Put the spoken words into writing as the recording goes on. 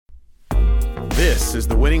This is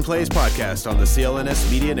the Winning Plays Podcast on the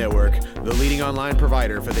CLNS Media Network, the leading online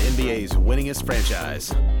provider for the NBA's winningest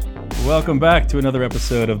franchise. Welcome back to another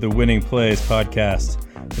episode of the Winning Plays Podcast.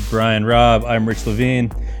 With Brian Robb, I'm Rich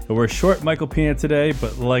Levine. And we're short Michael Pina today,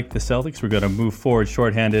 but like the Celtics, we're going to move forward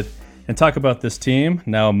shorthanded and talk about this team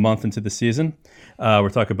now a month into the season. We're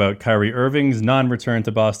talking about Kyrie Irving's non-return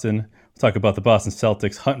to Boston. We'll talk about the Boston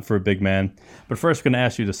Celtics hunting for a big man. But first, we're going to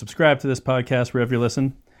ask you to subscribe to this podcast wherever you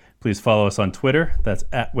listen. Please follow us on Twitter. That's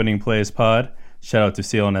at Winning Plays Pod. Shout out to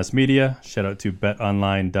CLNS Media. Shout out to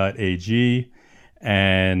betonline.ag.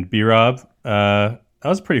 And B-Rob, that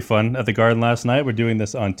was pretty fun at the Garden last night. We're doing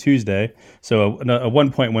this on Tuesday. So a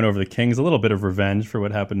 1-point win over the Kings, a little bit of revenge for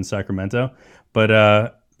what happened in Sacramento.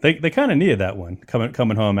 But they kind of needed that one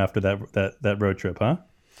coming home after that road trip, huh?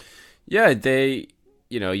 Yeah, they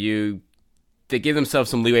gave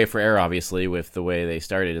themselves some leeway for error, obviously, with the way they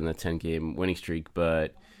started in the 10-game winning streak.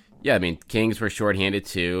 But yeah, I mean, Kings were shorthanded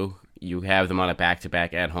too. You have them on a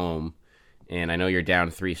back-to-back at home. And I know you're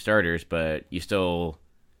down 3 starters, but you still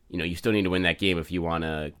need to win that game if you want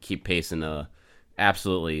to keep pace in the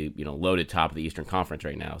absolutely, loaded top of the Eastern Conference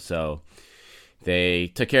right now. So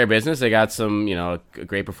they took care of business. They got some, a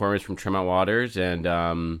great performance from Tremont Waters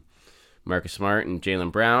and Marcus Smart and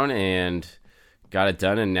Jaylen Brown, and got it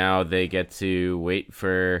done. And now they get to wait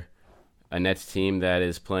for a Nets team that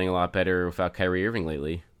is playing a lot better without Kyrie Irving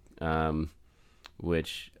lately,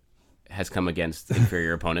 which has come against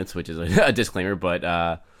inferior opponents, which is a disclaimer,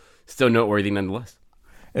 but still noteworthy nonetheless.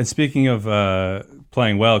 And speaking of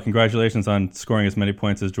playing well, congratulations on scoring as many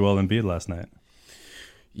points as Joel Embiid last night.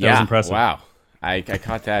 That was impressive. Wow. I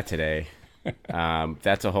caught that today.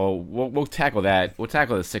 That's a whole. We'll tackle that. We'll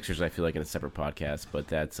tackle the Sixers, I feel like, in a separate podcast, but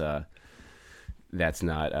that's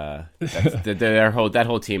not. That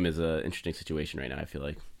whole team is an interesting situation right now, I feel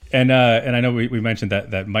like. And I know we mentioned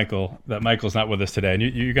that Michael's not with us today, and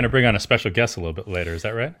you're going to bring on a special guest a little bit later. Is that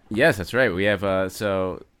right? Yes, that's right. We have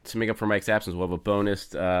so to make up for Mike's absence, we'll have a bonus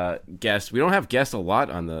guest. We don't have guests a lot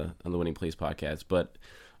on the Winning Plays podcast, but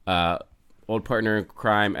old partner in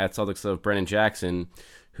crime at Celtics Hub, Brennan Jackson,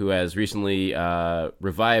 who has recently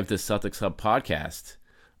revived the Celtics Hub podcast,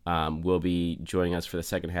 will be joining us for the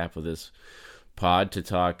second half of this pod to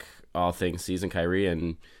talk all things season Kyrie,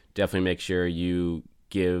 and definitely make sure you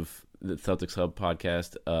give the Celtics Hub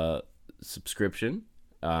podcast a subscription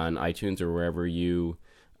on iTunes or wherever you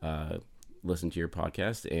listen to your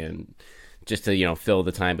podcast, and just to fill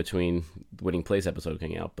the time between Winning Plays episode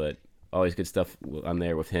coming out. But always good stuff on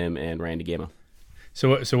there with him and Ryan DeGamo. So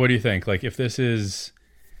what do you think? Like, if it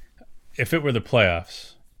were the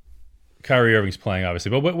playoffs, Kyrie Irving's playing,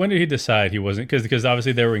 obviously, but when did he decide he wasn't? Because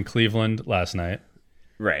obviously they were in Cleveland last night.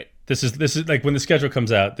 Right. This is like when the schedule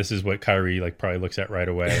comes out, this is what Kyrie probably looks at right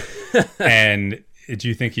away. And do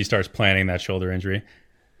you think he starts planning that shoulder injury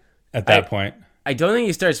at that point? I don't think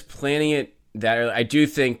he starts planning it that early. I do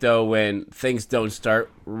think, though, when things don't start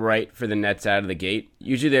right for the Nets out of the gate,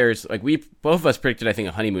 usually there's both of us predicted, I think,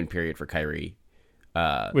 a honeymoon period for Kyrie.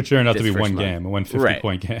 Which turned out to be one game, a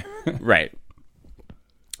 150-point game. Right.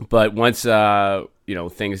 But once,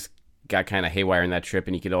 things got kind of haywire in that trip,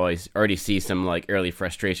 and you could already see some early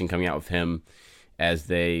frustration coming out with him as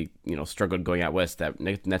they struggled going out west. That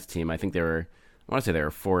Nets team, I think they were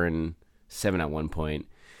 4-7 at one point.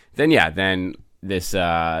 Then this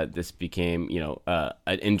became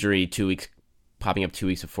an injury popping up 2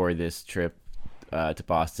 weeks before this trip to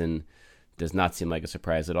Boston. Does not seem like a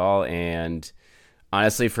surprise at all. And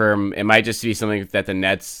honestly, it might just be something that the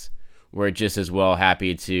Nets were just as well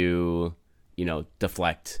happy to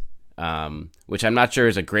deflect. Which I'm not sure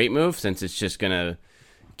is a great move, since it's just going to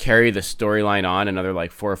carry the storyline on another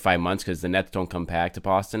 4 or 5 months, because the Nets don't come back to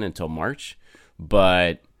Boston until March.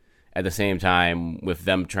 But at the same time, with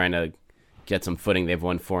them trying to get some footing, they've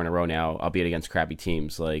won 4 in a row now, albeit against crappy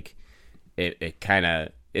teams.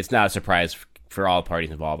 It's not a surprise for all parties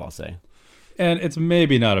involved, I'll say. And it's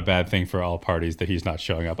maybe not a bad thing for all parties that he's not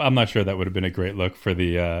showing up. I'm not sure that would have been a great look for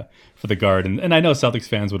the Guard. And I know Celtics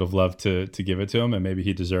fans would have loved to give it to him, and maybe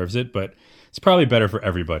he deserves it, but it's probably better for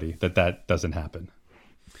everybody that doesn't happen.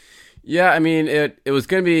 Yeah, I mean, it was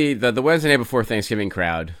going to be the Wednesday night before Thanksgiving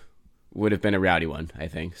crowd would have been a rowdy one, I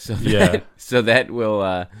think. So that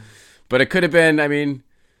will, but it could have been, I mean,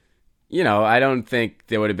 I don't think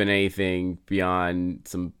there would have been anything beyond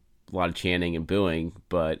a lot of chanting and booing,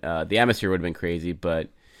 but the atmosphere would have been crazy. But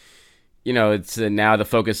it's now the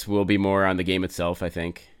focus will be more on the game itself, I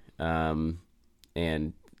think. And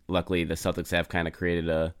luckily, the Celtics have kind of created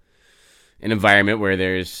an environment where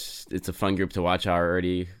it's a fun group to watch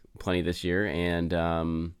already, plenty this year, and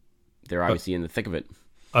they're obviously in the thick of it.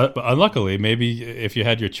 unluckily, maybe if you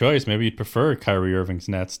had your choice, maybe you'd prefer Kyrie Irving's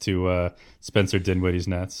Nets to Spencer Dinwiddie's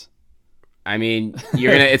Nets. I mean,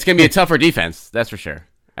 it's gonna be a tougher defense, that's for sure.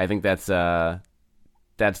 I think that's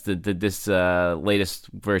this latest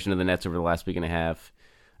version of the Nets over the last week and a half.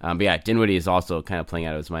 But yeah, Dinwiddie is also kind of playing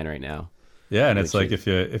out of his mind right now. Yeah, and it's like if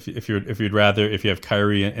you'd rather if you have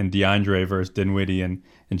Kyrie and DeAndre versus Dinwiddie and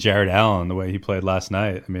Jared Allen the way he played last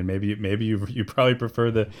night. I mean, maybe you probably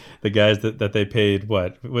prefer the guys that they paid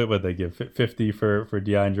what they give 50 for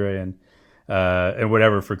DeAndre and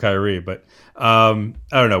whatever for Kyrie. But I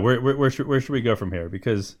don't know where should we go from here,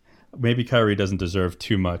 because maybe Kyrie doesn't deserve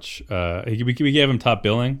too much. We gave him top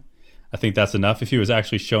billing. I think that's enough. If he was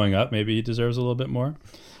actually showing up, maybe he deserves a little bit more.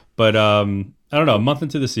 But I don't know. A month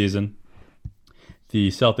into the season, the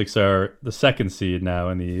Celtics are the second seed now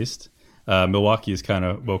in the East. Milwaukee has kind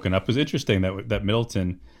of woken up. It was interesting that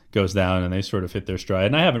Middleton goes down and they sort of hit their stride.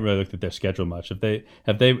 And I haven't really looked at their schedule much. Have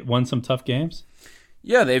they won some tough games?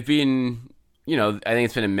 Yeah, they've been. I think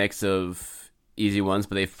it's been a mix of easy ones,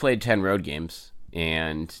 but they've played 10 road games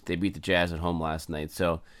and they beat the Jazz at home last night.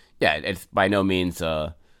 So yeah, it's by no means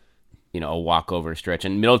a walkover stretch.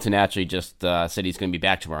 And Middleton actually just said he's going to be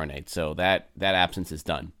back tomorrow night, so that absence is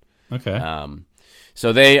done. Okay.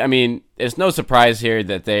 So it's no surprise here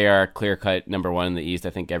that they are clear-cut number one in the East. I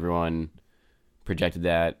think everyone projected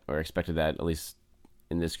that or expected that, at least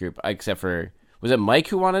in this group, except for, was it Mike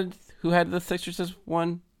who had the Sixers as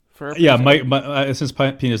one? Yeah, Mike. Since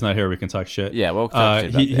Pina's not here, we can talk shit. Yeah, well, talk shit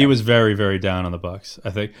about he was very, very down on the Bucks,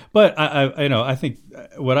 I think. But I think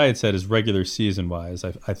what I had said is regular season wise,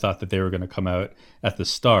 I thought that they were going to come out at the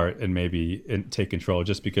start and maybe take control,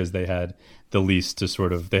 just because they had the least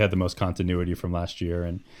they had the most continuity from last year,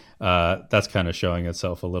 and that's kind of showing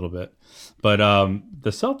itself a little bit. But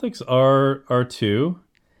the Celtics are two,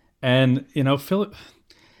 and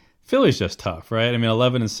Philly's just tough, right? I mean,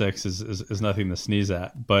 11-6 is nothing to sneeze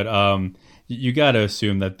at, but you got to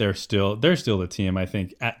assume that they're still the team, I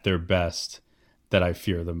think, at their best, that I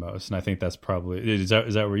fear the most, and I think that's probably is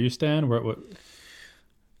that where you stand? What?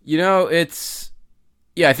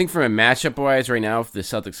 I think from a matchup wise right now, for the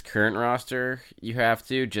Celtics' current roster, you have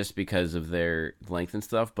to, just because of their length and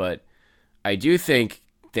stuff, but I do think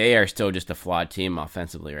they are still just a flawed team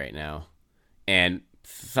offensively right now, and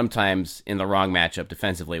sometimes in the wrong matchup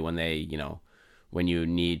defensively when they,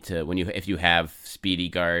 if you have speedy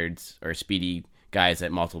guards or speedy guys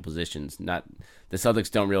at multiple positions. The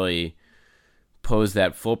Celtics don't really pose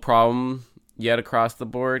that full problem yet across the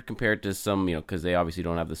board compared to some, because they obviously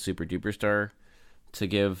don't have the super duper star to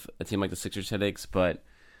give a team like the Sixers headaches. But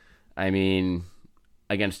I mean,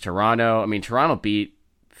 against Toronto, Toronto beat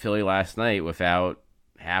Philly last night without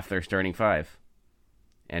half their starting five.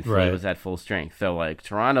 And Philly was at full strength. So,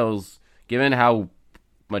 Toronto's, given how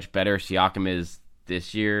much better Siakam is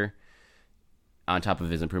this year, on top of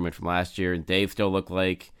his improvement from last year, they still look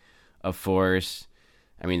like a force.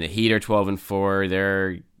 The Heat are 12-4.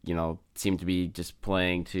 They're, seem to be just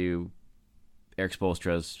playing to Eric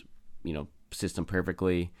Spoelstra's, system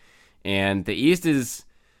perfectly. And the East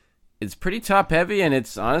it's pretty top heavy, and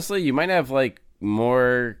it's honestly, you might have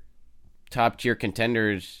more top tier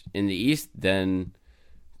contenders in the East than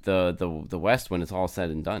the West when it's all said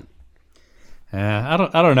and done. I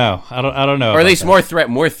don't know. I don't know. Or at least more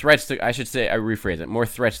threats to, I should say, I rephrase it, more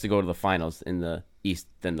threats to go to the finals in the East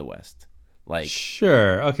than the West.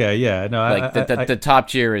 Sure. Okay. Yeah. No. The top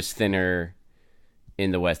tier is thinner in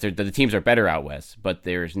the West. The teams are better out West, but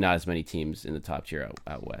there's not as many teams in the top tier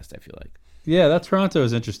out West, I feel like. Yeah, that Toronto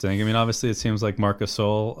is interesting. Obviously it seems like Marc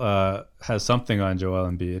Gasol has something on Joel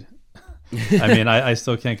Embiid. I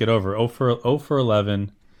still can't get over 0 for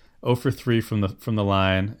 11. 0 for 3 from the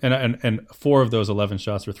line, and 4 of those 11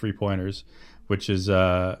 shots were 3-pointers, which is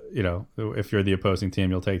if you're the opposing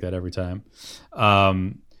team, you'll take that every time.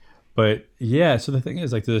 But yeah, so the thing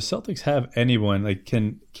is, do the Celtics have anyone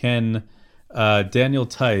can Daniel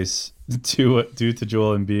Tice do to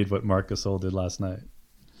Joel Embiid what Marc Gasol did last night?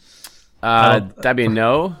 That'd be a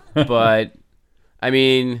no, but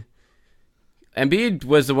Embiid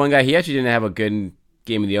was the one guy. He actually didn't have a good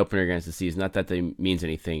game of the opener against the season. Not that that means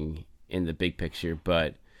anything in the big picture,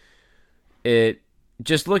 but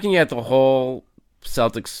just looking at the whole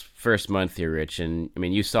Celtics first month here, Rich, and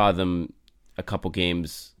you saw them a couple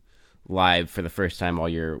games live for the first time all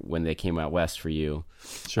year when they came out west for you.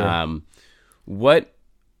 Sure.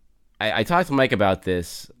 I talked to Mike about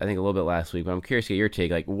this, I think a little bit last week, but I'm curious to get your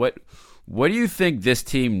take. What do you think this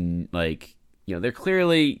team, they're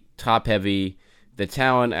clearly top heavy. The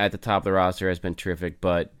talent at the top of the roster has been terrific,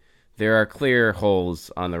 but there are clear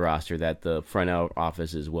holes on the roster that the front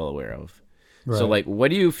office is well aware of. Right. So,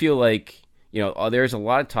 what do you feel like, there's a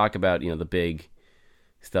lot of talk about, the big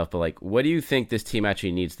stuff, but like, what do you think this team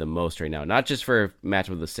actually needs the most right now? Not just for a match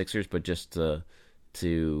with the Sixers, but just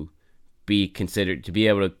to be considered, to be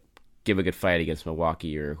able to give a good fight against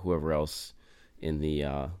Milwaukee or whoever else in the,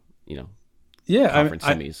 conference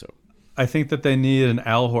semis. So I think that they need an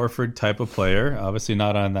Al Horford type of player. Obviously,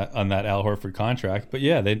 not on that Al Horford contract, but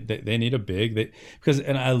yeah, they need a big.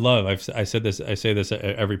 I say this at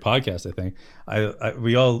every podcast. I think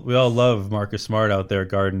we all love Marcus Smart out there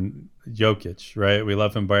guarding Jokic, right? We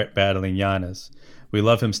love him battling Giannis. We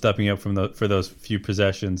love him stepping up for those few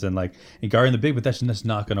possessions and guarding the big, but that's just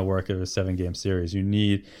not going to work in a 7-game series. You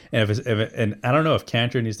need, and I don't know if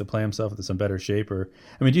Kanter needs to play himself into some better shape, or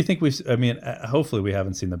do you think hopefully we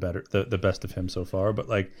haven't seen the best of him so far, but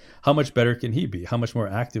how much better can he be? How much more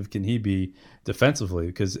active can he be defensively?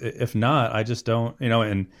 Because if not, I just don't,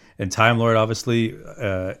 and Time Lord obviously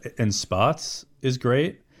in spots is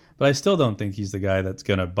great, but I still don't think he's the guy that's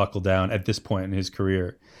going to buckle down at this point in his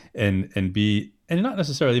career and be. And not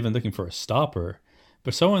necessarily even looking for a stopper,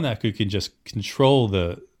 but someone that can just control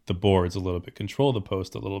the boards a little bit, control the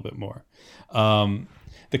post a little bit more.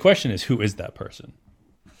 The question is, who is that person?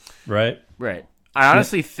 Right? Right. I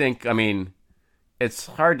honestly think, it's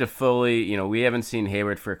hard to fully, we haven't seen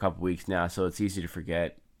Hayward for a couple weeks now, so it's easy to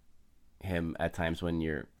forget him at times when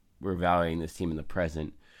we're valuing this team in the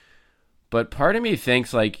present. But part of me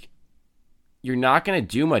thinks, you're not going to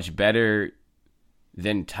do much better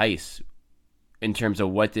than Tice in terms of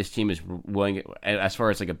what this team is willing, as far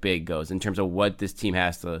as a big goes, in terms of what this team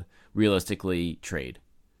has to realistically trade,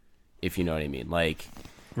 if you know what I mean.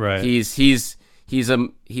 Right. He's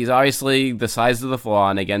obviously the size of the flaw,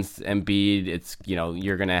 and against Embiid, it's,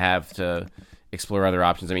 you're going to have to explore other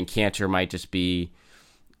options. Kanter might just be,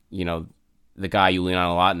 the guy you lean on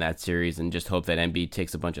a lot in that series and just hope that Embiid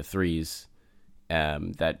takes a bunch of threes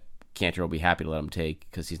that Kanter will be happy to let him take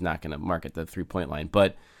because he's not going to mark at the 3-point line.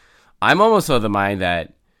 But I'm almost of the mind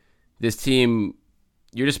that this team,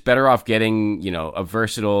 you're just better off getting, a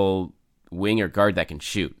versatile wing or guard that can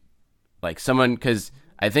shoot. Someone, because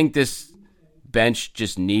I think this bench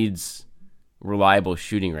just needs reliable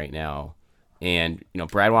shooting right now. And,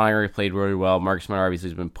 Brad Wanamaker played really well. Marcus Smart obviously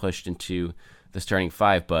has been pushed into the starting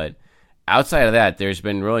 5. But outside of that, there's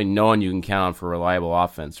been really no one you can count on for reliable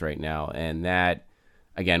offense right now. And that,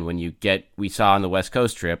 again, we saw on the West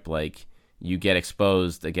Coast trip, you get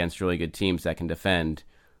exposed against really good teams that can defend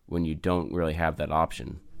when you don't really have that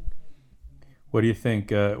option. What do you think?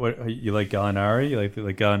 What you like Gallinari? You like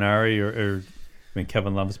Gallinari or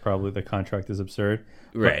Kevin Love's probably the contract is absurd,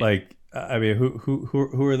 right? But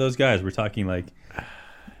who are those guys? We're talking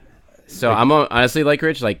So I'm honestly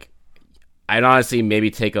Rich. I'd honestly maybe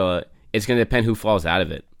take it's going to depend who falls out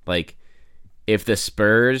of it. If the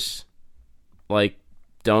Spurs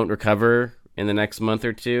don't recover in the next month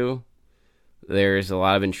or two. There's a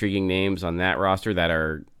lot of intriguing names on that roster that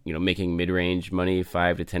are, making mid-range money,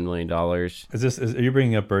 $5 to $10 million. Are you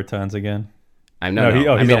bringing up Bertans again? I'm not.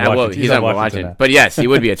 No, he's on Washington. But yes, he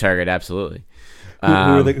would be a target, absolutely. Who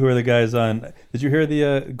are the guys on? Did you hear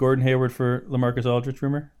the Gordon Hayward for LaMarcus Aldridge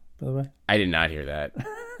rumor? By the way, I did not hear that.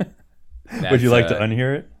 Would you like to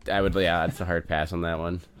unhear it? I would. Yeah, it's a hard pass on that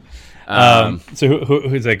one. So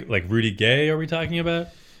who's like Rudy Gay? Are we talking about?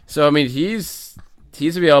 So he's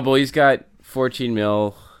available. He's got 14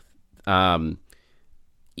 mil. I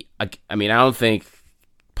don't think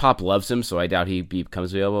Pop loves him, so I doubt he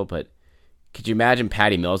becomes available. But could you imagine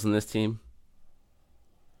Patty Mills in this team?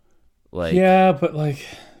 Yeah, but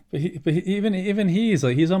even he's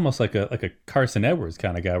almost like a Carson Edwards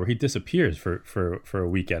kind of guy where he disappears for a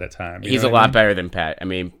week at a time. He's a lot better than Pat.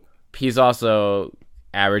 He's also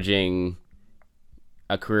averaging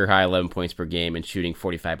a career high 11 points per game and shooting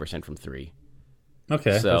 45% from 3.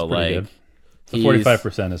 Okay, so that's pretty good. The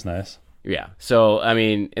 45% is nice. Yeah. So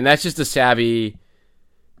and that's just a savvy.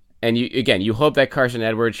 And you hope that Carson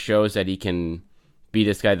Edwards shows that he can be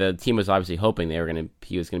this guy. The team was obviously hoping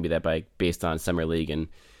he was gonna be that based on summer league and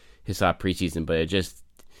his preseason, but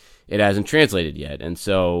it hasn't translated yet. And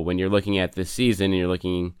so when you're looking at this season and you're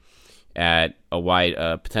looking at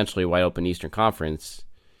a potentially wide open Eastern Conference,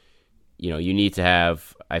 you need to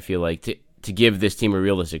have. I feel like to give this team a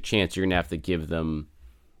realistic chance, you're gonna have to give them,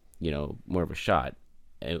 more of a shot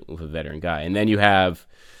with a veteran guy. And then you have,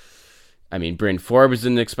 Bryn Forbes is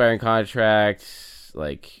an expiring contract,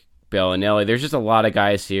 Bellinelli. There's just a lot of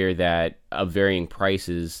guys here that of varying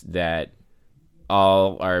prices that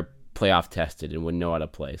all are playoff tested and would know how to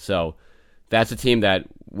play. So that's a team that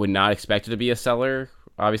would not expect it to be a seller,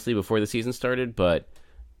 obviously, before the season started, but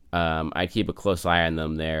I'd keep a close eye on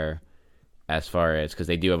them there. as far as because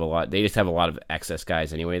they do have a lot. They just have a lot of excess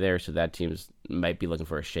guys anyway there, so that teams might be looking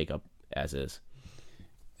for a shakeup as is.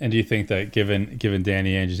 And do you think that given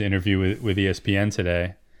Danny Ainge's interview with ESPN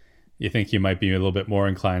today, you think you might be a little bit more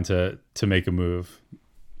inclined to make a move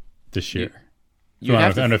this year?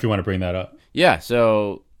 I don't know if you want to bring that up. Yeah,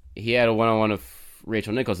 so he had a one-on-one of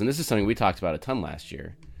Rachel Nichols, and this is something we talked about a ton last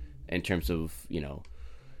year in terms of,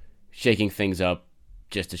 shaking things up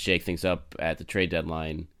just to shake things up at the trade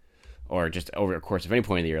deadline or just over the course of any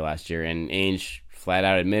point of the year last year. And Ainge flat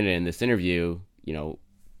out admitted in this interview,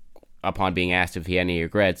 upon being asked if he had any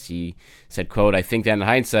regrets, he said, quote, "I think that in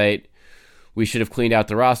hindsight, we should have cleaned out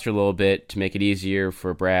the roster a little bit to make it easier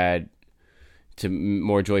for Brad,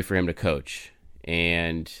 more joy for him to coach.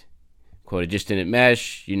 And, quote, it just didn't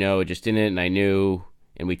mesh, it just didn't, and I knew,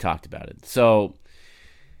 and we talked about it." So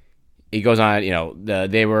he goes on,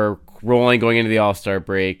 they were rolling going into the All-Star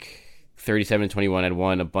break, 37-21, had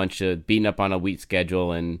won a bunch of, beaten up on a wheat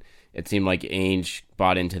schedule, and it seemed like Ainge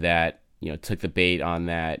bought into that, took the bait on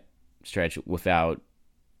that stretch without,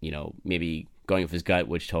 maybe going with his gut,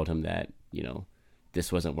 which told him that,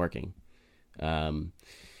 this wasn't working.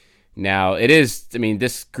 Now, it is,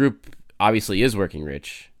 this group obviously is working,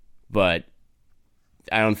 Rich, but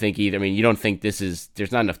I don't think either. You don't think there's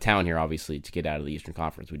not enough talent here, obviously, to get out of the Eastern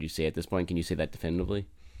Conference, would you say at this point? Can you say that definitively?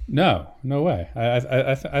 No way.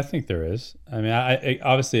 I think there is.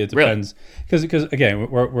 Obviously it depends because again,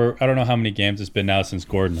 we're I don't know how many games it's been now since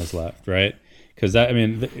Gordon has left, right? Because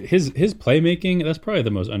his playmaking, that's probably the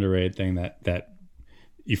most underrated thing that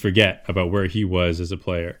you forget about where he was as a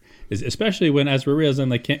player, is especially when, as we're realizing,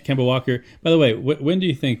 like Kemba Walker. By the way, when do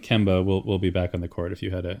you think Kemba will be back on the court? If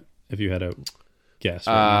you had a guess,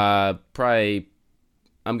 right probably.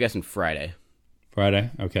 I'm guessing Friday.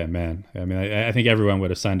 Friday? Okay, man. I think everyone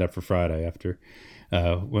would have signed up for Friday after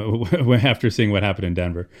after seeing what happened in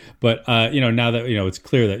Denver. But now that it's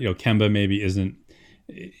clear that Kemba maybe isn't.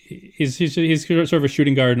 He's sort of a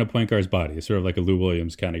shooting guard in a point guard's body. He's sort of like a Lou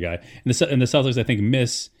Williams kind of guy. And the Celtics, I think,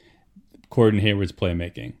 miss Gordon Hayward's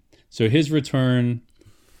playmaking. So his return,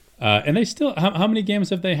 and they still. How many games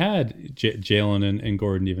have they had Jalen and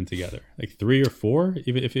Gordon even together? Like 3 or 4,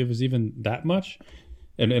 even if it was even that much.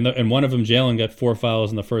 And one of them, Jalen, got 4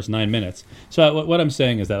 fouls in the first 9 minutes. So what I'm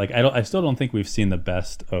saying is that I still don't think we've seen the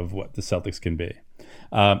best of what the Celtics can be.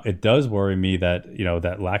 It does worry me that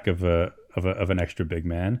that lack of an extra big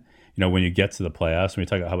man. When you get to the playoffs, when we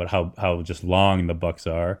talk about how just long the Bucks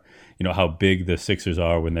are, how big the Sixers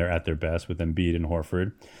are when they're at their best with Embiid and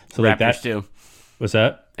Horford. So Raptors too. What's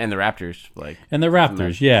that? And the Raptors, And the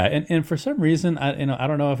Raptors, yeah. And for some reason, I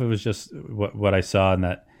don't know if it was just what I saw in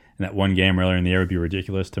that one game earlier in the year. Would be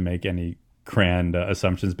ridiculous to make any grand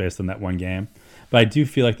assumptions based on that one game. But I do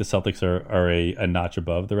feel like the Celtics are a notch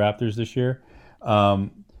above the Raptors this year.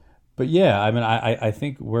 But yeah, I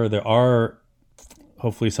think where there are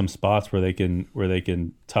hopefully some spots where they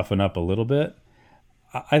can toughen up a little bit,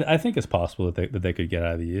 I think it's possible that they could get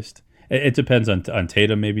out of the East. It depends on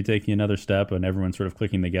Tatum maybe taking another step and everyone sort of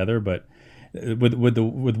clicking together. But with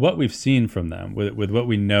what we've seen from them, with what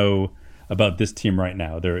we know about this team right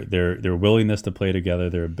now, their willingness to play together,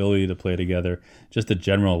 their ability to play together, just a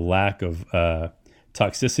general lack of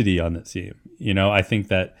toxicity on the team. I think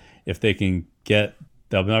that if they can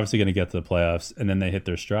they'll be obviously going to get to the playoffs, and then they hit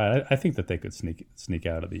their stride. I think that they could sneak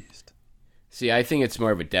out of the East. See, I think it's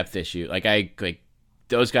more of a depth issue.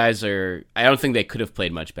 Those guys are. I don't think they could have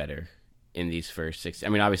played much better in these first 6.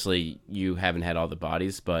 Obviously you haven't had all the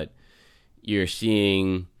bodies, but you're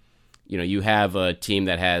seeing. You have a team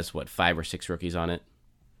that has 5 or 6 rookies on it,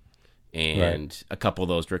 and right. A couple of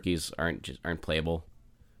those rookies aren't playable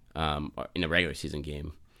in a regular season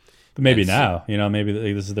game. But maybe now,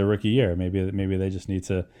 maybe this is their rookie year. Maybe they just need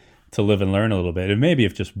to live and learn a little bit. And maybe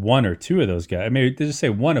if just 1 or 2 of those guys, maybe they just say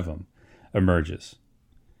one of them emerges.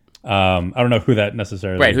 I don't know who that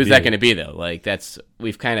necessarily. Right, who's that going to be though?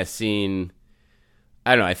 We've kind of seen.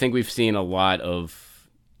 I don't know. I think we've seen a lot of.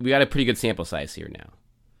 We got a pretty good sample size here now.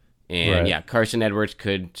 And right. Yeah, Carson Edwards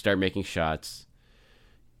could start making shots.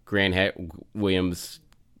 Grant Williams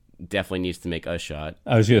definitely needs to make a shot.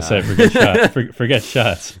 I was going to say forget shots. Forget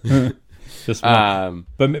shots. Just one.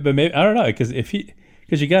 But maybe I don't know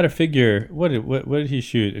because you got to figure what did he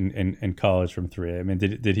shoot in college from 3?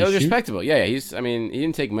 Did he? It was shoot? Respectable. Yeah. He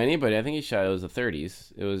didn't take many, but I think he shot. It was the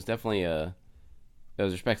 30s. It was definitely it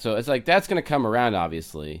was respectable. So it's that's going to come around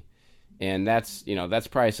obviously, and that's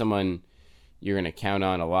probably someone you're going to count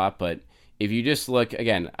on a lot. But if you just look,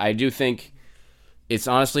 again, I do think it's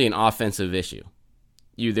honestly an offensive issue.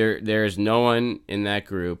 There's no one in that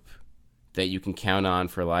group that you can count on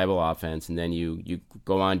for reliable offense, and then you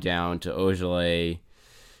go on down to Ojale,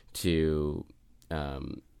 to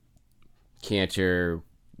Cantor.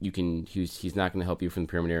 He's not going to help you from the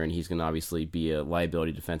perimeter, and he's going to obviously be a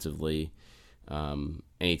liability defensively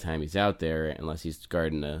anytime he's out there, unless he's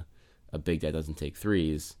guarding a big that doesn't take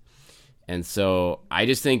threes. And so I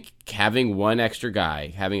just think having one extra guy,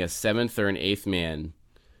 having a seventh or an eighth man,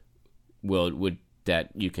 that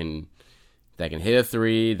can hit a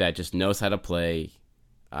three, that just knows how to play,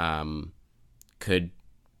 could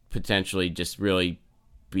potentially just really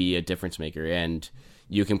be a difference maker. And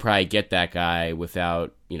you can probably get that guy with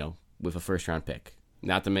a first round pick,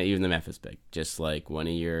 not even the Memphis pick, just like one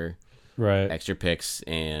of your extra picks,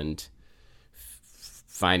 and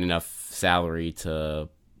find enough salary to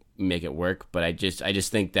make it work. But I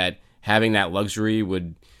just think that having that luxury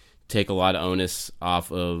would take a lot of onus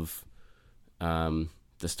off of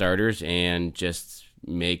the starters and just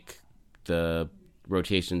make the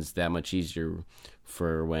rotations that much easier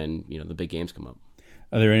for when the big games come up.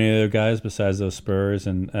 Are there any other guys besides those Spurs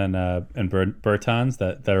and Bertans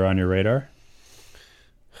that are on your radar?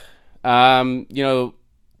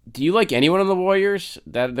 Do you like anyone on the Warriors?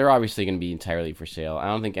 That they're obviously going to be entirely for sale. I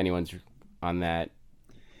don't think anyone's on that.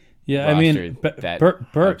 Yeah, I mean,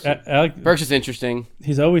 Burks is interesting.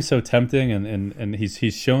 He's always so tempting, and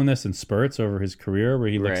he's shown this in spurts over his career where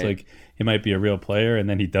he looks like he might be a real player, and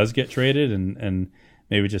then he does get traded, and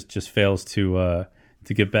maybe just fails to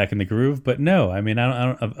get back in the groove. But no, I mean, I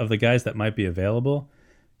don't of the guys that might be available,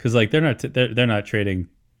 because like they're not trading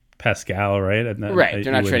Pascal, right? Right,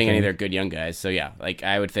 they're not trading any of their good young guys. So yeah, like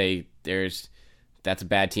I would say that's a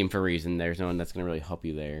bad team for a reason. There's no one that's going to really help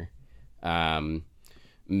you there.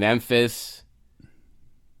 Memphis,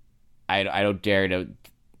 I don't dare to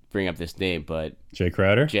bring up this name, but Jay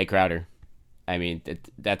Crowder. I mean,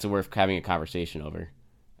 that's worth having a conversation over.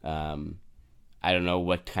 I don't know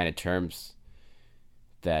what kind of terms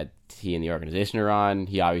that he and the organization are on.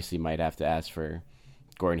 He obviously might have to ask for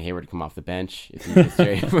Gordon Hayward to come off the bench if he gets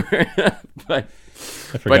traded. but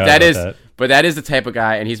that is the type of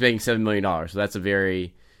guy, and he's making $7 million. So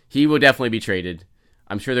he will definitely be traded.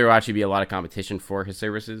 I'm sure there will actually be a lot of competition for his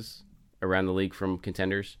services around the league from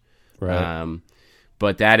contenders. Right.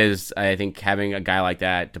 But that is, I think, having a guy like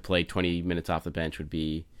that to play 20 minutes off the bench would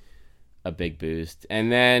be a big boost.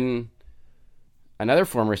 And then another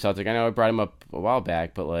former Celtic, I know I brought him up a while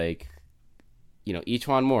back, but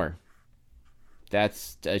E'Twaun Moore.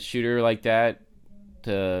 That's a shooter like that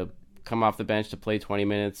to come off the bench to play 20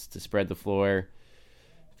 minutes, to spread the floor,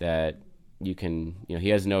 that you can,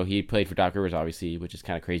 he played for Doc Rivers, obviously, which is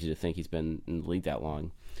kind of crazy to think he's been in the league that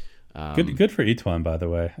long. Good for E'Twaun, by the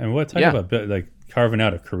way. I mean, talk about like carving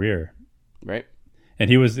out a career, right? And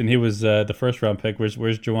he was the first round pick. Where's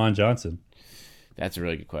Juwan Johnson? That's a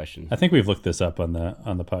really good question. I think we've looked this up on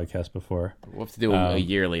the podcast before. We'll have to do a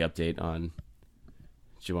yearly update on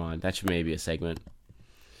Juwan. That should maybe be a segment.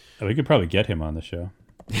 We could probably get him on the show.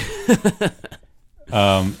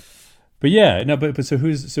 But yeah, no, but so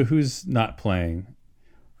who's not playing?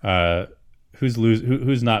 Who's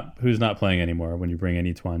not playing anymore when you bring in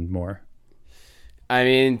E'Twaun Moore? I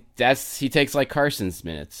mean, he takes like Carson's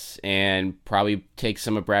minutes and probably takes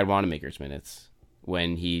some of Brad Wanamaker's minutes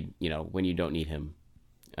when when you don't need him.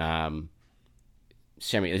 It's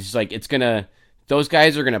just like those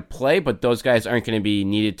guys are gonna play, but those guys aren't gonna be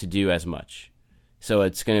needed to do as much. So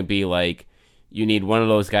it's gonna be like you need one of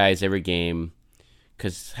those guys every game.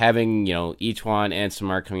 Because having, E'Twaun and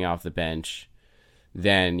Samar coming off the bench,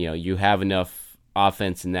 then, you have enough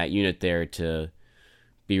offense in that unit there to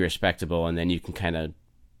be respectable, and then you can kind of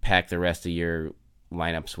pack the rest of your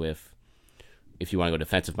lineups with, if you want to go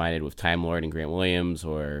defensive-minded, with Time Lord and Grant Williams,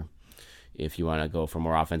 or if you want to go for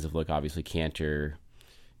more offensive look, obviously Cantor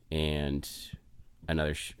and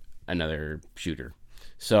another shooter.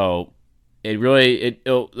 So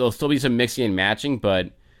it'll still be some mixing and matching,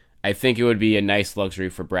 but I think it would be a nice luxury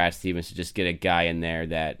for Brad Stevens to just get a guy in there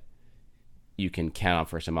that you can count on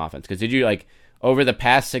for some offense. Because did you, over the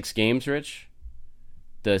past 6 games, Rich,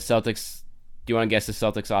 the Celtics, do you want to guess the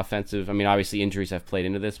Celtics offensive? I mean, obviously injuries have played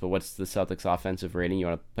into this, but what's the Celtics offensive rating? You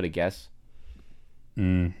want to put a guess?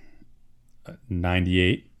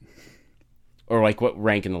 98. Or what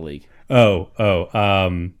rank in the league? Is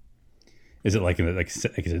it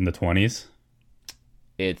in the 20s?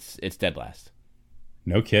 It's dead last.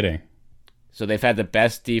 No kidding. So they've had the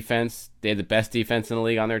best defense. They had the best defense in the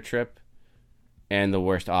league on their trip, and the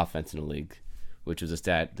worst offense in the league, which was a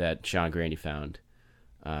stat that Sean Grandy found,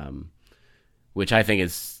 which I think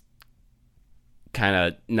is kind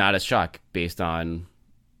of not a shock based on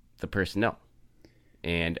the personnel.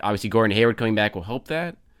 And obviously Gordon Hayward coming back will help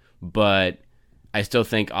that, but I still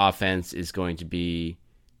think offense is going to be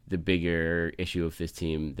the bigger issue of this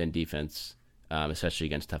team than defense, especially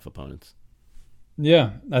against tough opponents.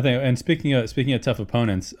 Yeah, I think. And speaking of tough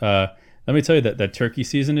opponents, let me tell you that turkey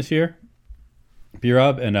season is here.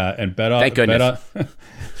 B-Rob and bet on. Thank goodness.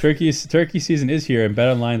 Turkey season is here, and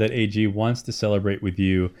BetOnline.ag wants to celebrate with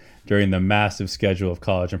you during the massive schedule of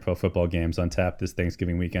college and pro football games on tap this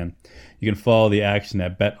Thanksgiving weekend. You can follow the action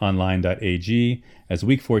at BetOnline.ag as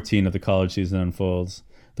Week 14 of the college season unfolds.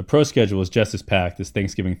 The pro schedule is just as packed as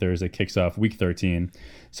Thanksgiving Thursday kicks off Week 13.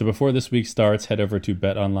 So before this week starts, head over to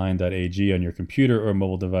betonline.ag on your computer or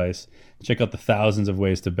mobile device. Check out the thousands of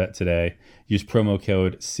ways to bet today. Use promo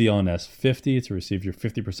code CLNS50 to receive your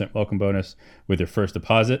 50% welcome bonus with your first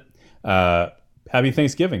deposit. Happy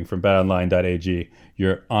Thanksgiving from betonline.ag,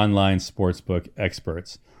 your online sportsbook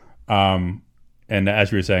experts. And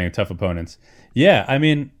as you were saying, tough opponents. Yeah, I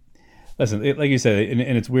mean, listen, like you said,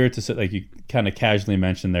 and it's weird to say, like you kind of casually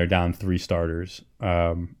mentioned they're down 3 starters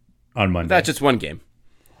on Monday. That's just one game.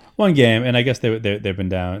 One game, and I guess they've been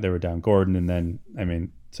down. They were down Gordon, and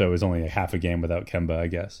then so it was only a half a game without Kemba, I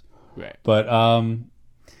guess. Right. But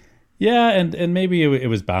yeah, and maybe it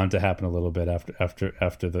was bound to happen a little bit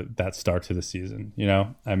after that start to the season. You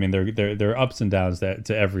know, I mean, there are ups and downs to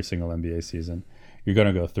every single NBA season. You're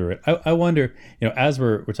going to go through it. I wonder, you know, as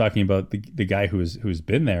we're talking about the guy who's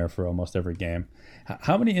been there for almost every game,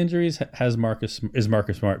 how many injuries is Marcus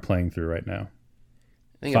Smart playing through right now?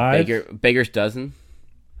 I think 5? a Baker's dozen.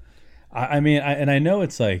 I mean, I know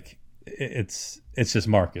it's like it's just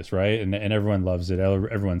Marcus, right? And everyone loves it.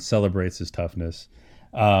 Everyone celebrates his toughness.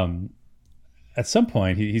 At some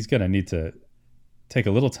point, he's going to need to take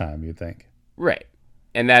a little time, you'd think. Right.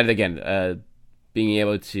 And that, again, being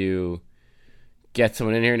able to get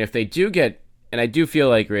someone in here. And if they do get, and I do feel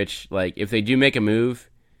like, Rich, like if they do make a move,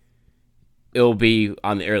 it'll be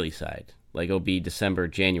on the early side. Like it'll be December,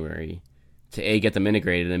 January to A, get them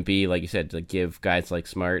integrated, and B, like you said, to give guys like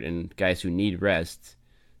Smart and guys who need rest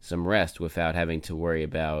some rest without having to worry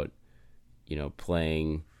about, you know,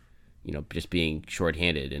 playing, you know, just being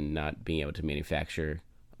shorthanded and not being able to manufacture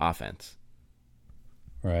offense.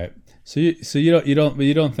 Right. So you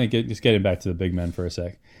don't think it, just getting back to the big men for a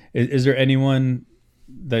sec. Is there anyone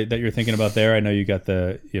that you're thinking about there? I know you got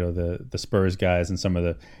the Spurs guys and some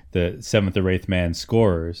of the 7th or 8th man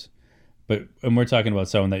scorers, but and we're talking about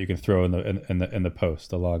someone that you can throw in the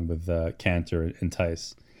post along with Cantor and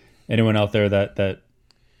Tice. Anyone out there that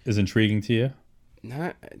is intriguing to you?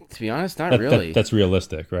 Not, to be honest, not really. That's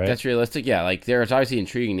realistic, right? That's realistic. Yeah, like there's obviously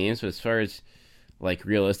intriguing names, but as far as like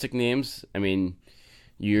realistic names, I mean,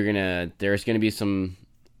 there's gonna be some.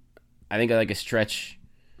 I think like a stretch.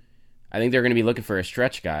 I think they're gonna be looking for a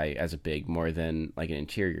stretch guy as a big more than like an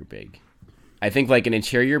interior big. I think like an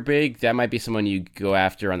interior big, that might be someone you go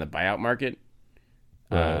after on the buyout market.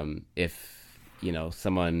 Right. If you know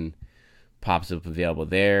someone pops up available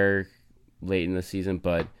there late in the season,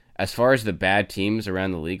 but as far as the bad teams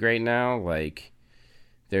around the league right now, like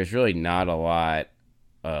there's really not a lot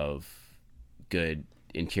of good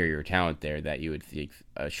interior talent there that you would think,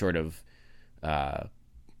 short of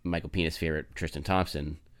Michael Pina's favorite Tristan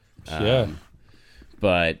Thompson. Yeah.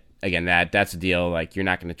 But again, that's a deal. Like you're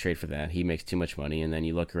not going to trade for that. He makes too much money, and then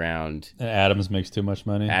you look around. And Adams makes too much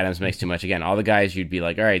money. Adams makes too much. Again, all the guys you'd be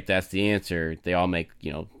like, all right, that's the answer. They all make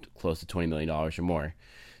close to $20 million or more.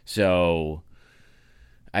 So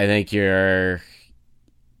I think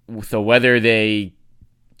so whether they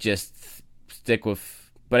just stick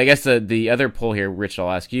with, but I guess the other pull here, Rich,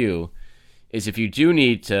 I'll ask you, is if you do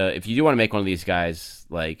want to make one of these guys,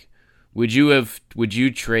 like, would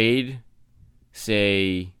you trade,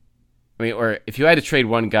 say, I mean, or if you had to trade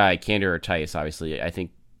one guy, Cantor or Tice, obviously, I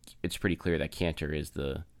think it's pretty clear that Cantor is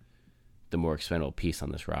the more expendable piece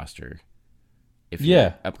on this roster. If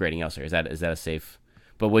you're upgrading elsewhere, is that a safe?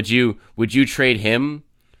 But would you trade him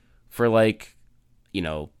for like,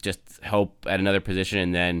 just help at another position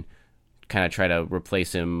and then kind of try to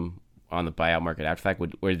replace him on the buyout market after the fact?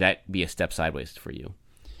 Would that be a step sideways for you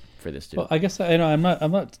for this dude? Well, I guess I'm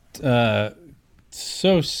not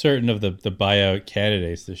so certain of the buyout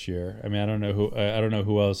candidates this year. I mean, I don't know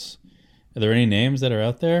who else. Are there any names that are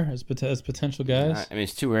out there as potential guys? I mean,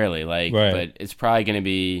 it's too early, right. But it's probably going to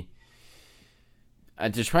be.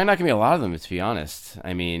 There's probably not going to be a lot of them, to be honest.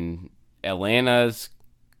 I mean, Atlanta's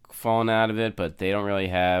fallen out of it, but they don't really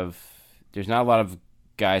have. There's not a lot of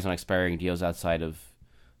guys on expiring deals outside of,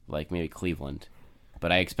 like maybe Cleveland,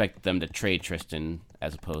 but I expect them to trade Tristan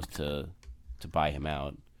as opposed to buy him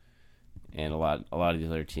out. And a lot of these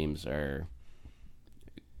other teams are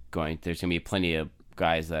going. There's going to be plenty of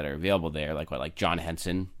guys that are available there, like John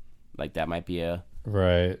Henson, like that might be a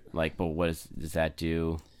right. Like, but what does that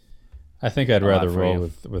do? I think I'd rather for roll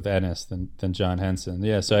you. with Ennis than John Henson.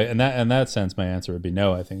 Yeah, so in that sense, my answer would be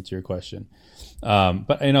no. I think to your question,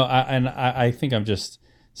 but I think I'm just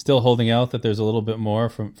still holding out that there's a little bit more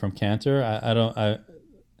from Cantor.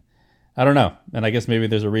 I don't know, and I guess maybe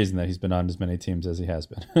there's a reason that he's been on as many teams as he has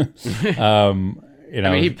been. You know,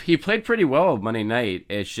 I mean, he played pretty well Monday night.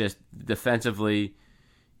 It's just defensively,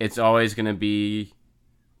 it's always going to be,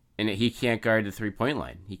 and he can't guard the 3-point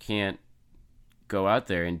line. He can't go out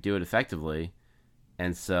there and do it effectively,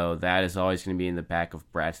 and so that is always going to be in the back of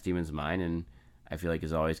Brad Stevens' mind, and I feel like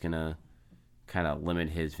is always going to kind of limit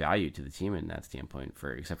his value to the team in that standpoint,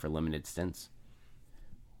 except for limited stints.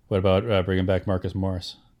 what about bringing back Marcus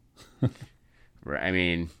Morris? Right. I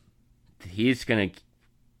mean, he's going to.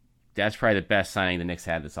 That's probably the best signing the Knicks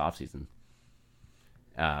had this offseason.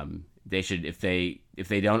 They should, if they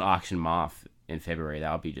don't auction him off in February,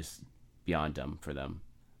 that would be just beyond dumb for them.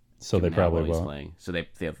 So they probably won't. Playing. So he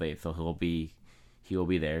will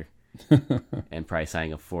be there, and probably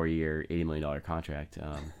signing a 4-year, $80 million contract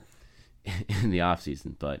in the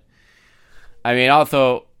offseason. But I mean,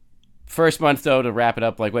 also first month though, to wrap it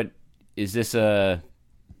up, like what is this? What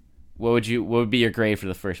would be your grade for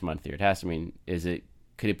the first month here? It has to mean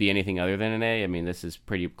could it be anything other than an A? I mean, this is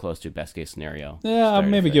pretty close to best case scenario. Yeah, I'll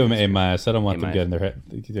maybe give him an A-. I don't want them getting their head,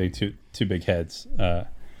 getting too big heads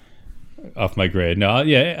off my grade. No,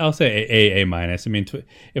 yeah, I'll say A-. I mean,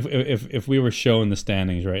 if we were showing the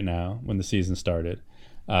standings right now when the season started,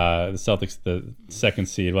 the Celtics, the second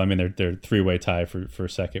seed. Well, I mean, they're 3-way tie for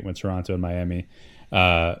second with Toronto and Miami.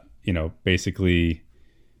 Basically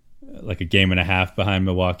like a game and a half behind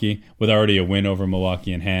Milwaukee with already a win over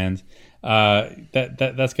Milwaukee in hand.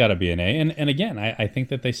 That's got to be an A. And again, I think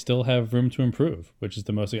that they still have room to improve, which is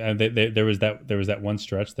the most. There was that one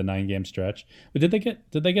stretch, the 9-game stretch. But did they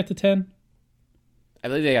get to 10? I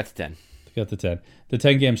believe they got to 10. They got to 10. The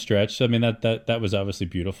 10-game stretch. So, I mean, that was obviously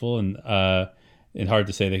beautiful, and hard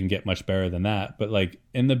to say they can get much better than that. But like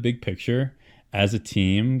in the big picture, as a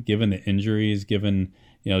team, given the injuries, given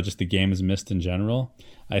just the games missed in general,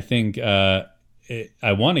 I think.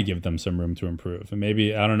 I want to give them some room to improve, and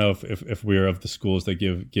maybe I don't know if we're of the schools that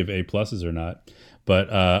give A pluses or not,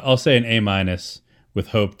 but I'll say an A- with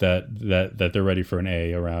hope that they're ready for an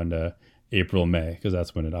A around April, May, because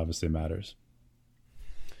that's when it obviously matters.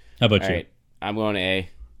 How about you? Right. I'm going A.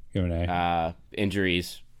 Give an A.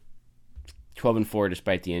 Injuries, 12-4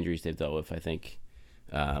 despite the injuries they've dealt with. I think,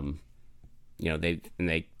 they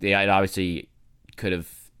obviously could have.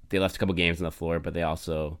 They left a couple games on the floor, but they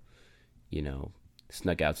also,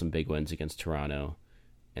 snuck out some big wins against Toronto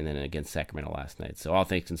and then against Sacramento last night. So all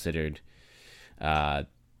things considered, can't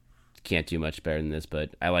do much better than this,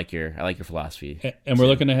 but I like your philosophy. And we're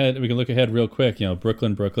looking ahead. We can look ahead real quick.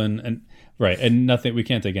 Brooklyn, and right, and nothing. We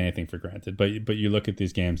can't take anything for granted. But you look at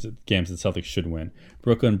these games that Celtics should win.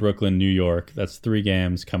 Brooklyn, New York. That's 3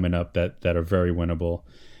 games coming up that are very winnable,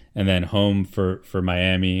 and then home for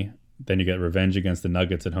Miami. Then you get revenge against the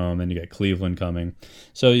Nuggets at home. Then you get Cleveland coming.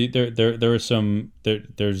 So there's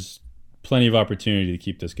plenty of opportunity to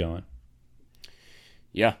keep this going.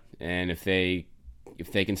 Yeah, and if they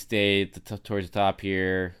can stay towards the top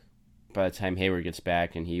here, by the time Hayward gets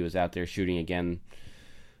back, and he was out there shooting again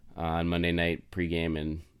on Monday night pregame,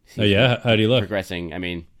 and how do you look? Progressing. I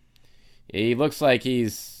mean, he looks like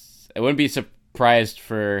he's. I wouldn't be surprised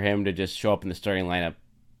for him to just show up in the starting lineup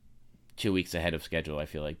 2 weeks ahead of schedule. I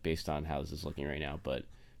feel like based on how this is looking right now, but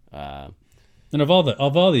and of all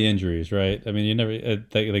the injuries, right? I mean, you never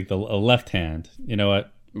a left hand. You know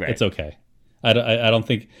what? Right. It's okay. I don't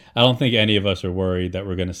think any of us are worried that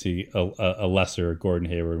we're going to see a lesser Gordon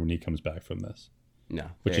Hayward when he comes back from this. No,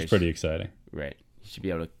 which is pretty exciting. Right, he should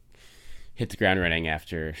be able to hit the ground running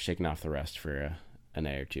after shaking off the rust for a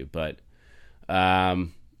night or two. But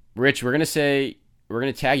Rich, we're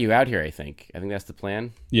gonna tag you out here. I think that's the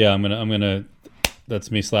plan. Yeah, I'm gonna. That's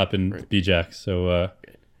me slapping B-Jack. So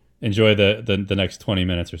enjoy the next 20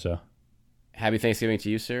 minutes or so. Happy Thanksgiving to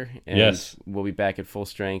you, sir. And yes, we'll be back at full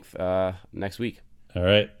strength next week. All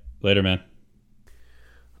right, later, man.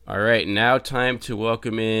 All right, now time to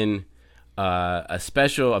welcome in a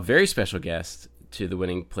very special guest to the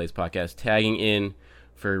Winning Plays podcast, tagging in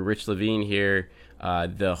for Rich Levine here,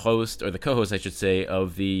 the host, or the co-host, I should say,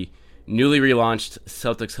 of the newly relaunched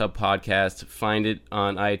Celtics Hub podcast. Find it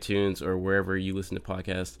on iTunes or wherever you listen to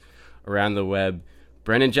podcasts around the web.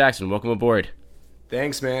 Brendan Jackson, welcome aboard.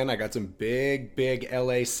 Thanks, man. I got some big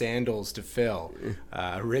LA sandals to fill.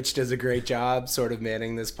 Rich does a great job sort of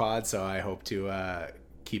manning this pod, so I hope to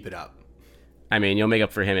keep it up. I mean, you'll make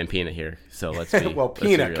up for him and Peanut here, so let's be well,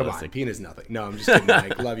 Peanut, come on. Peanut's nothing. No, I'm just kidding,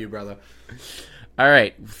 Mike. Love you, brother. All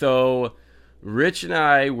right, so Rich and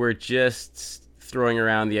I were just throwing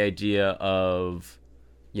around the idea of,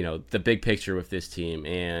 the big picture with this team.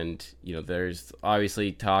 And, there's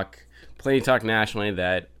obviously plenty of talk nationally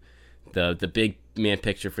that the big man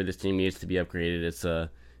picture for this team needs to be upgraded.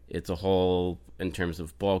 It's a whole in terms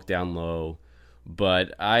of bulk down low.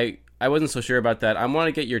 But I wasn't so sure about that. I want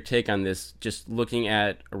to get your take on this, just looking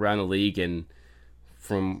at around the league and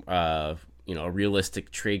from a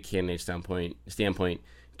realistic trade candidate standpoint.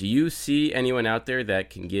 Do you see anyone out there that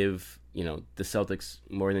can give the Celtics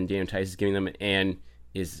more than Daniel Theis is giving them, and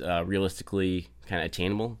is realistically kind of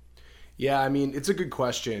attainable? Yeah, I mean, it's a good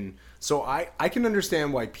question. So I can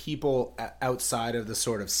understand why people outside of the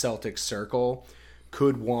sort of Celtics circle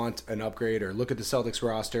could want an upgrade, or look at the Celtics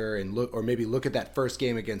roster and maybe look at that first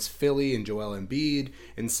game against Philly and Joel Embiid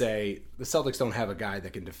and say the Celtics don't have a guy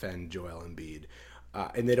that can defend Joel Embiid.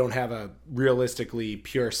 And they don't have a realistically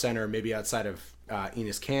pure center, maybe outside of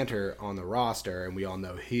Enes Kanter on the roster, and we all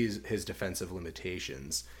know his defensive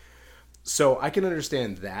limitations. So I can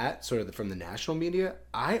understand that sort of from the national media.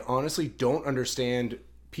 I honestly don't understand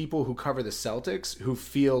people who cover the Celtics who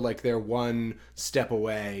feel like they're one step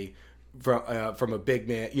away from a big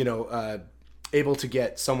man, able to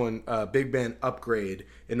get someone a big man upgrade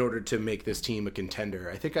in order to make this team a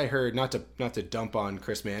contender. I think I heard, not to dump on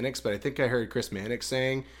Chris Mannix, but I think I heard Chris Mannix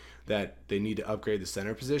saying that they need to upgrade the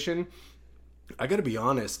center position. I got to be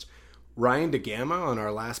honest, Ryan DeGamma on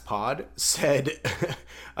our last pod said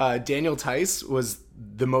Daniel Theis was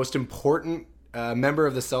the most important member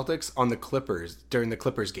of the Celtics on the Clippers during the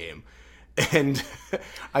Clippers game. And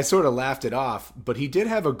I sort of laughed it off, but he did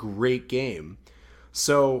have a great game.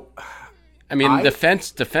 So, I mean,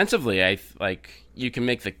 defensively, you can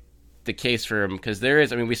make the case for him, because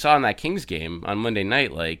we saw in that Kings game on Monday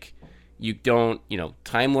night,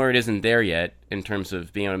 Time Lord isn't there yet in terms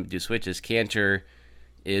of being able to do switches. Kanter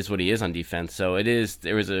is what he is on defense. So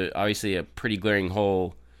there was obviously a pretty glaring